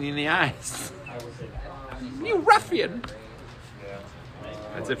poking you in the eyes. You ruffian!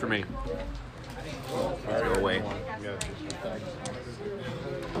 That's it for me. Let's go away. I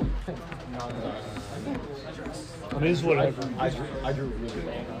mean, it's whatever. I drew really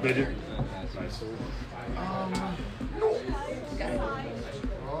well. Did it?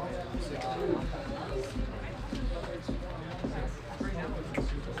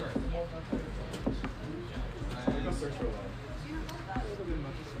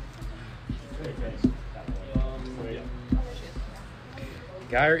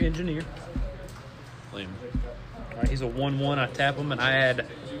 Guy or engineer? Lame. All right, he's a 1/1. I tap him, and I add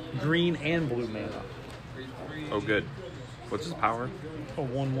green and blue mana. Oh, good. What's his power? A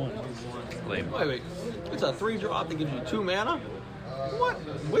 1/1. Lame. Wait. It's a 3-drop that gives you 2 mana? What?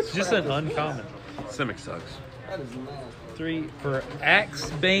 Which Just an uncommon. Simic sucks. That is mad. 3 for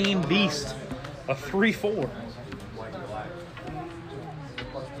Axebane Beast. A 3/4.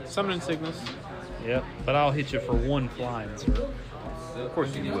 Summon Cygnus. Yep, but I'll hit you for 1 flying, sir. Of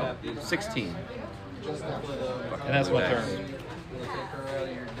course you will. 16. And that's my turn.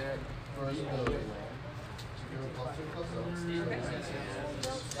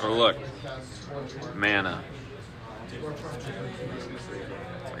 Oh look, mana.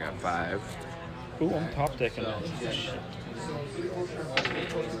 I got 5. Ooh, I'm top decking that.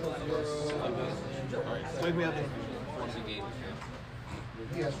 Wake me up.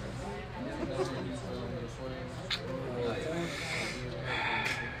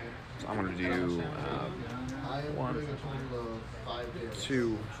 So I'm gonna do 1,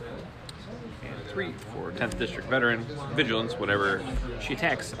 2, and 3 for 10th District Veteran Vigilance. Whatever she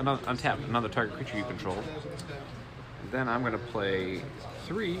attacks, untap another target creature you control. And then I'm gonna play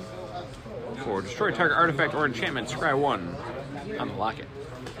 3 for destroy target artifact or enchantment. Scry 1. Unlock it.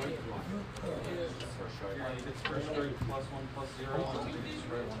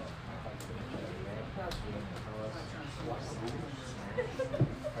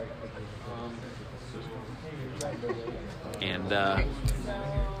 And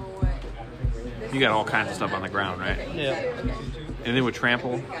you got all kinds of stuff on the ground, right? Yeah. And then with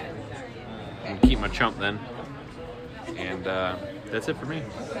trample, and keep my chump then. And that's it for me.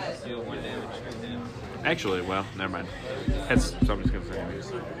 Actually, well, never mind. That's somebody's gonna say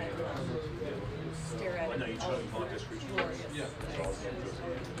anyways.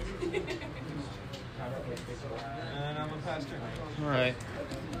 And I'm a pastor. All right.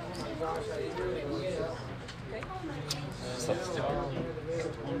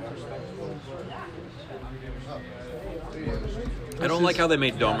 I don't like how they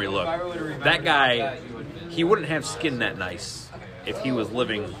made Domri look. That guy, he wouldn't have skin that nice if he was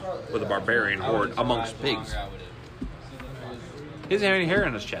living with a barbarian horde amongst pigs. He doesn't have any hair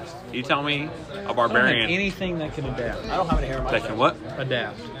on his chest. You tell me a I don't have barbarian anything that can adapt. I don't have any hair on my that can what?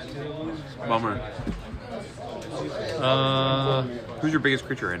 Adapt. Bummer. Who's your biggest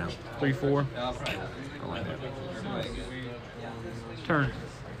creature right now? 3/4. I like that. Turn.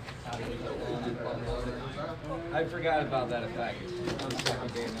 I forgot about that effect. On the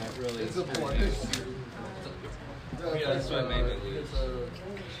second game, that really is. Yeah, that's what made me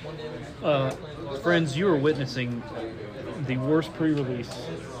lose. Friends, you are witnessing the worst pre-release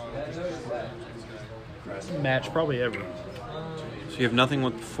match probably ever. So you have nothing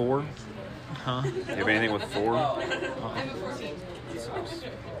with 4? Huh? Do you have anything with 4?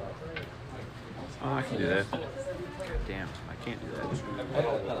 Oh, I can do that. God damn, I can't do that.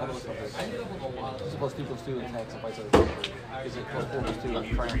 It's plus 2/2 attacks and fights other creature. Is it plus 4/2 and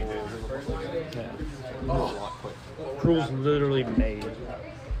trample? Yeah. A lot quick. Cruel's literally made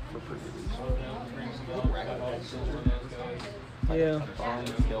for pre-release. Yeah.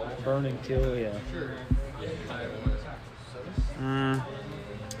 Burn and kill, yeah.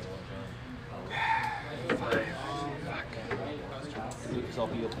 yourself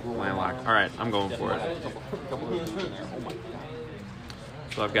you have to roll. Landlocked. All right, I'm going for it. A couple of those in there. Oh my.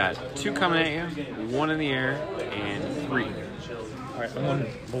 So I've got 2 coming at you, 1 in the air, and 3. All right, I'm going to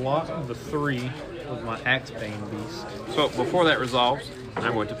block the 3 with my Axebane Beast. So before that resolves,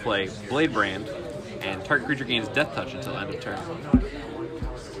 I'm going to play Blade Brand, and target creature gains Death Touch until end of turn.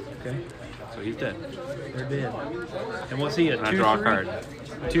 Okay, So he's dead. they're dead. And what's he at? And I 2, draw 3? a card.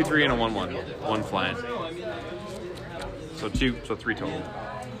 2, 3, and a 1/1. 1 flying. So 3 total.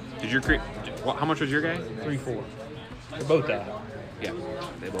 Did your how much was your guy? 3, 4. They both die. Yeah,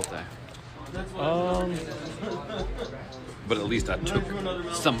 they both die. But at least I took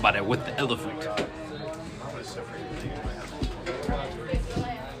somebody with the elephant.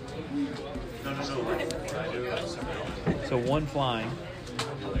 So 1 flying.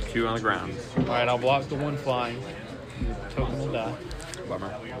 2 on the ground. All right, I'll block the 1 flying. Token will die.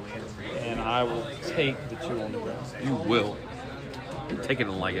 Bummer. And I will take the 2 on the ground. You will. Take it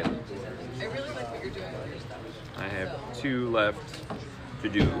and like it. I really like what you're doing with your stuff. I have 2 left to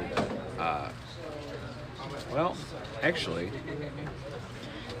do. Well, actually,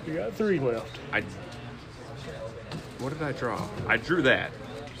 You got 3 left. What did I draw? I drew that.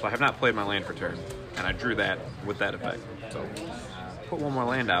 So I have not played my land for turn. And I drew that with that effect. So put 1 more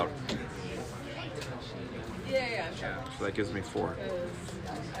land out. Yeah, I'm sure. So that gives me 4.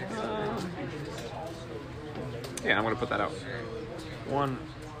 Yeah, I'm going to put that out. 1,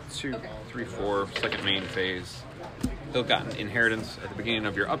 2, 3, 4. Second main phase. Ill-gotten inheritance. At the beginning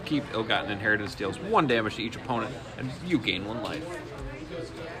of your upkeep, ill-gotten inheritance deals 1 damage to each opponent, and you gain 1 life.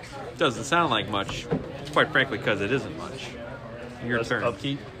 Doesn't sound like much, quite frankly, because it isn't much. Your That's turn.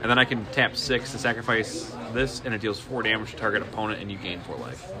 upkeep. And then I can tap 6 to sacrifice this, and it deals 4 damage to target opponent, and you gain 4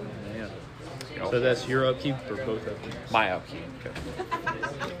 life. Yeah. Go. So that's your upkeep or both upkeep? My upkeep. Okay.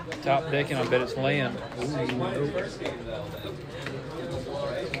 Top deck, and I bet it's land.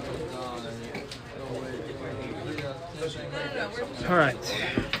 All right.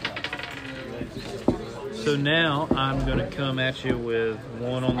 So now I'm going to come at you with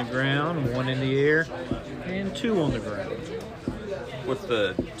 1 on the ground, 1 in the air, and 2 on the ground. What's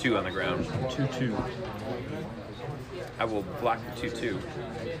the 2 on the ground? 2/2. I will block the 2/2.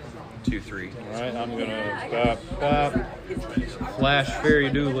 2/3. All right, I'm gonna pop. Flash Fairy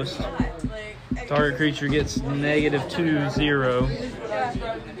Duelist. Target creature gets -2/0.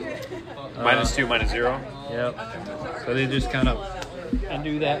 -2, -0. Yep. So they just kind of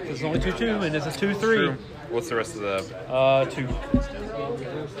undo that because it's only 2/2 and it's a 2/3. True. What's the rest of the? 2.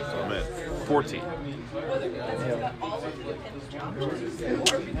 So I'm at 14. Yep.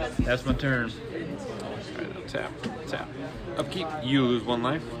 That's my turn. All right, tap. Upkeep. You lose 1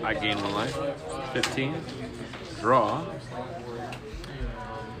 life. I gain 1 life. 15. Draw.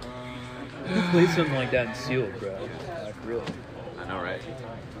 You played something like that in Sealed, bro. Like really. I know, right?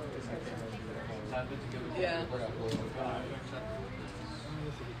 Yeah.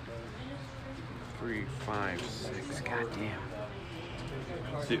 3, 5, 6. God damn.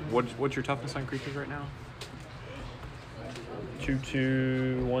 Dude, what's your toughness on creatures right now?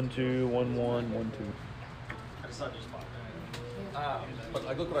 2/2, 1/2, 1/1, 1/2. But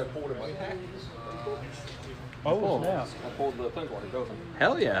like, look what I pulled in my pack. Oh, snap. I pulled the Planeswalker Gothan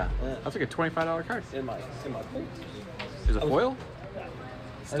Hell yeah. That's like a $25 card. in my pool. Is it foil?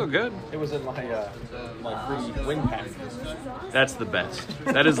 Still good. It was in my my free wing pack. That's the best.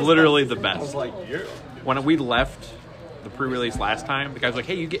 That is literally the I was best. like, yeah. When we left the pre-release last time, the guy was like,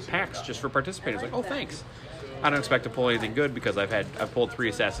 "Hey, you get packs just for participating." I was like, "Oh, thanks." I don't expect to pull anything good because I've pulled 3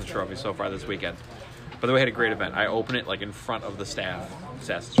 Assassin's Trophies so far this weekend. But the way I had a great event. I opened it like in front of the staff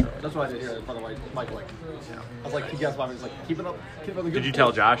Assassin's Trophy. That's what I did here in front of Mike. Like, I was like, he guessed by me. He's like, keep it up the good. Did you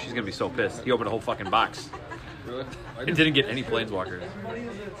tell Josh? He's gonna be so pissed. He opened a whole fucking box. Really? It didn't get any planeswalkers.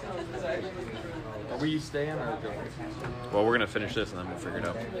 Are we staying or going? Well, we're gonna finish this and then we'll figure it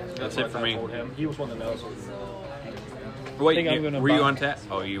out. That's it for me. Him. He was one that knows. Wait, I think I'm gonna were you buy- on tap?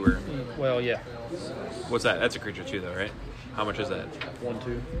 Oh, you were. Well, yeah. What's that? That's a creature too, though, right? How much is that?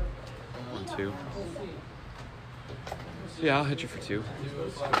 1/2. 1, 2. Yeah, I'll hit you for 2.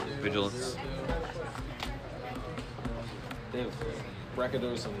 Vigilance. They have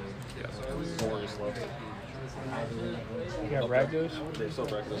Rakdos and Boris left. You got Rakdos? They have still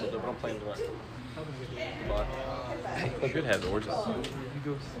Rakdos up there, but I'm playing the rest. Goodbye. I should have Origin. You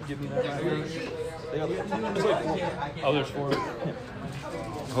go give me that Rakdos. They got there's like 4. Oh, there's 4. I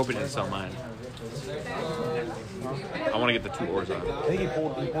hope he didn't sell mine. I want to get the 2 ores on. I think he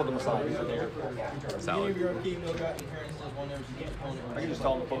pulled them aside. He's like, here. Salad. I can just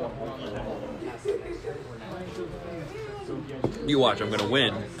tell him to put one. You watch, I'm going to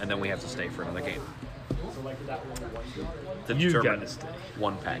win, and then we have to stay for another game. To You determine gotta stay.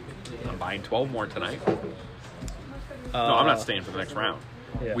 one pack. I'm buying 12 more tonight. No, I'm not staying for the next round.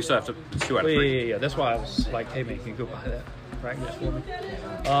 Yeah. We still have to. It's 2 out of Well, 3. yeah. That's why I was like, hey man, can you go buy that practice for me?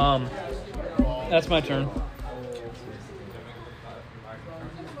 That's my turn.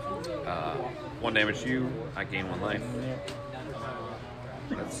 1 damage to you. I gain 1 life.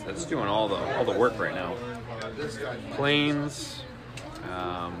 That's doing all the work right now. Planes.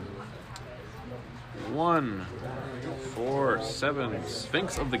 1, 4, 7.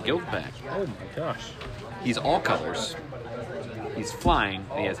 Sphinx of the Guild Pack. Oh my gosh. He's all colors. He's flying,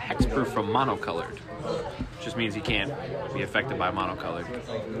 and he has hexproof from monocolored. Which just means he can't be affected by monocolored.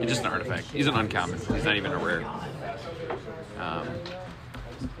 It's just an artifact. He's an uncommon. He's not even a rare.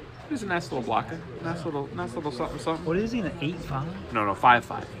 He's a nice little blocker. Nice little something. What is he? An 8/5? No,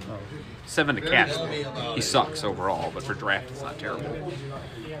 5/5. 7 to cast. He sucks overall, but for draft, it's not terrible.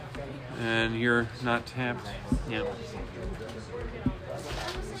 And you're not tapped. Yeah.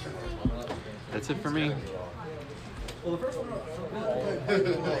 That's it for me.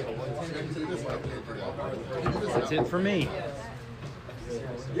 That's it for me.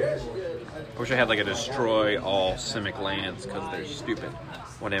 I wish I had like a destroy all Simic lands because they're stupid.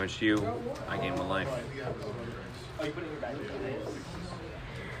 1 damage to you. I gain 1 life.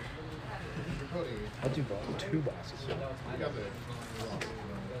 I'll do 2 bosses.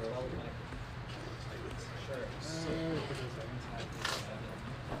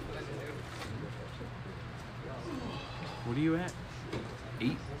 What are you at?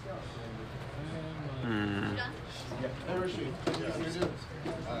 8?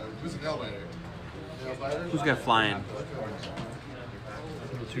 Who's got flying?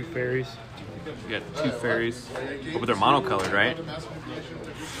 The 2 fairies. You got 2 fairies. Oh, but they're monocolored, right?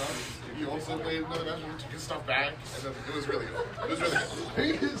 You also played another match, you took his stuff back, and then it was really good. It was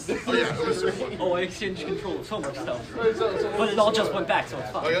really good. Oh yeah, it was so fun. Oh, I exchanged control of so much stuff. But it all just went back, so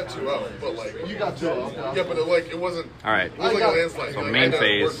it's fine. I got 2-0, but like... You got 2-0? Yeah, but it wasn't... Alright. It was like a landslide. So Like, main I had to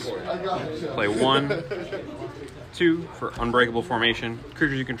phase. work for it. Play 1, 2 for Unbreakable Formation.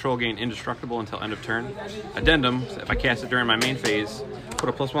 Creatures you control gain indestructible until end of turn. Addendum, if I cast it during my main phase, put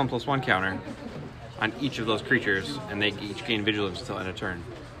a +1/+1 counter on each of those creatures, and they each gain vigilance until end of turn.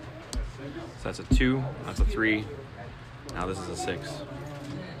 So that's a 2, that's a 3, now this is a 6.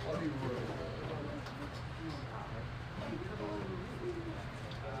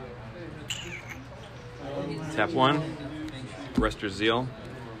 Tap 1, Rester's Zeal.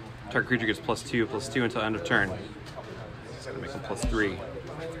 Target creature gets +2/+2 until end of turn. It's gonna make him +3.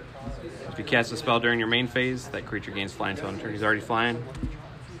 If you cast a spell during your main phase, that creature gains flying until end of turn. He's already flying.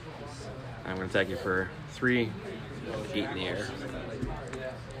 I'm gonna attack you for 3, 8 in the air.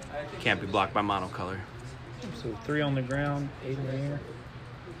 Can't be blocked by monocolor. So 3 on the ground, 8 in the air.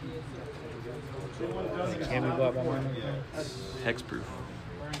 Can't be blocked by mine. Hexproof.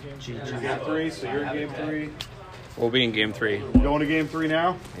 GG. Game 3, so you're in game 3. We'll be in game 3. Going to game 3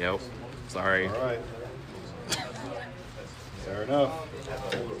 now? Yep. Sorry. All right. Fair enough.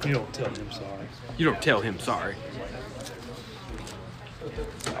 You don't tell him sorry. You don't tell him sorry.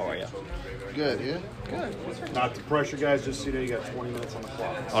 How are you? Good, yeah? Good. Not to pressure guys, just so you know you got 20 minutes on the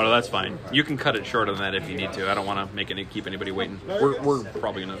clock. Oh, no, that's fine. You can cut it shorter than that if you need to. I don't want to keep anybody waiting. We're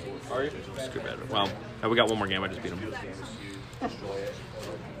probably gonna scoop at it. Well, we got 1 more game. I just beat him.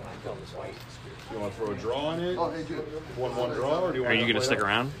 You want to throw a draw on it? Oh, hey, dude. 1-1 draw, or do you want Are you to gonna play stick that?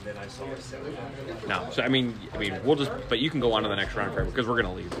 around? No. So I mean, we'll just. But you can go on to the next round because we're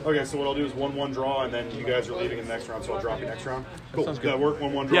gonna leave. Okay, so what I'll do is 1-1 draw, and then you guys are leaving in the next round, so I'll drop you next round. Cool. sounds Does that work?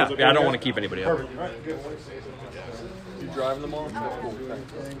 1-1 draw? Yeah. is okay Yeah. I with don't you want to guys? keep anybody up. Perfect. All right, good. You driving them all? That's cool. Do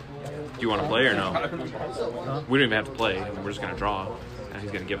you want to play or no? We don't even have to play. We're just gonna draw, and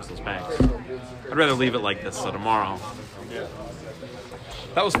he's gonna give us those packs. I'd rather leave it like this so tomorrow.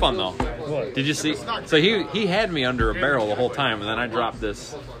 That was fun though. What? Did you see? So he had me under a barrel the whole time, and then I dropped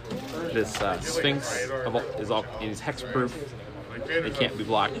this Sphinx. He's hexproof. It can't be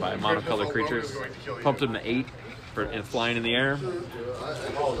blocked by monocolored creatures. Pumped him to 8 and flying in the air.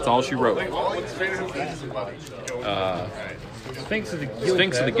 That's all she wrote. Sphinx of the Guild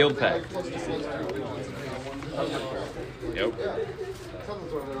Sphinx of the Pack. Guild Pack. Yep.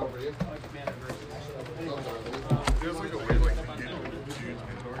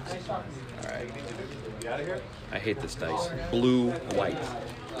 I hate this dice. Blue, white.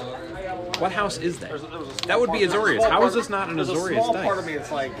 What house is that? That would be Azorius. How is this not an There's a Azorius small dice? part of me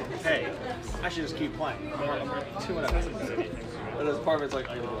it's like, hey, I should just keep playing. I'm 2-0. But there's part of it's like,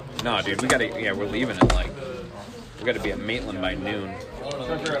 I gotta No, dude, we gotta. Yeah, we're leaving at like. We gotta be at Maitland by noon.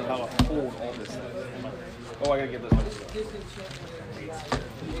 try to figure out how to hold all this stuff. Oh, I gotta get this one.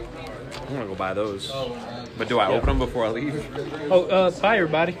 I'm gonna go buy those. But do I open them before I leave? Oh, bye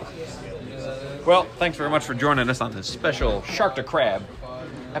everybody. Well, thanks very much for joining us on this special Shark to Crab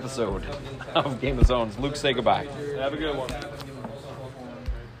episode of Game of Zones. Luke, say goodbye. Have a good one.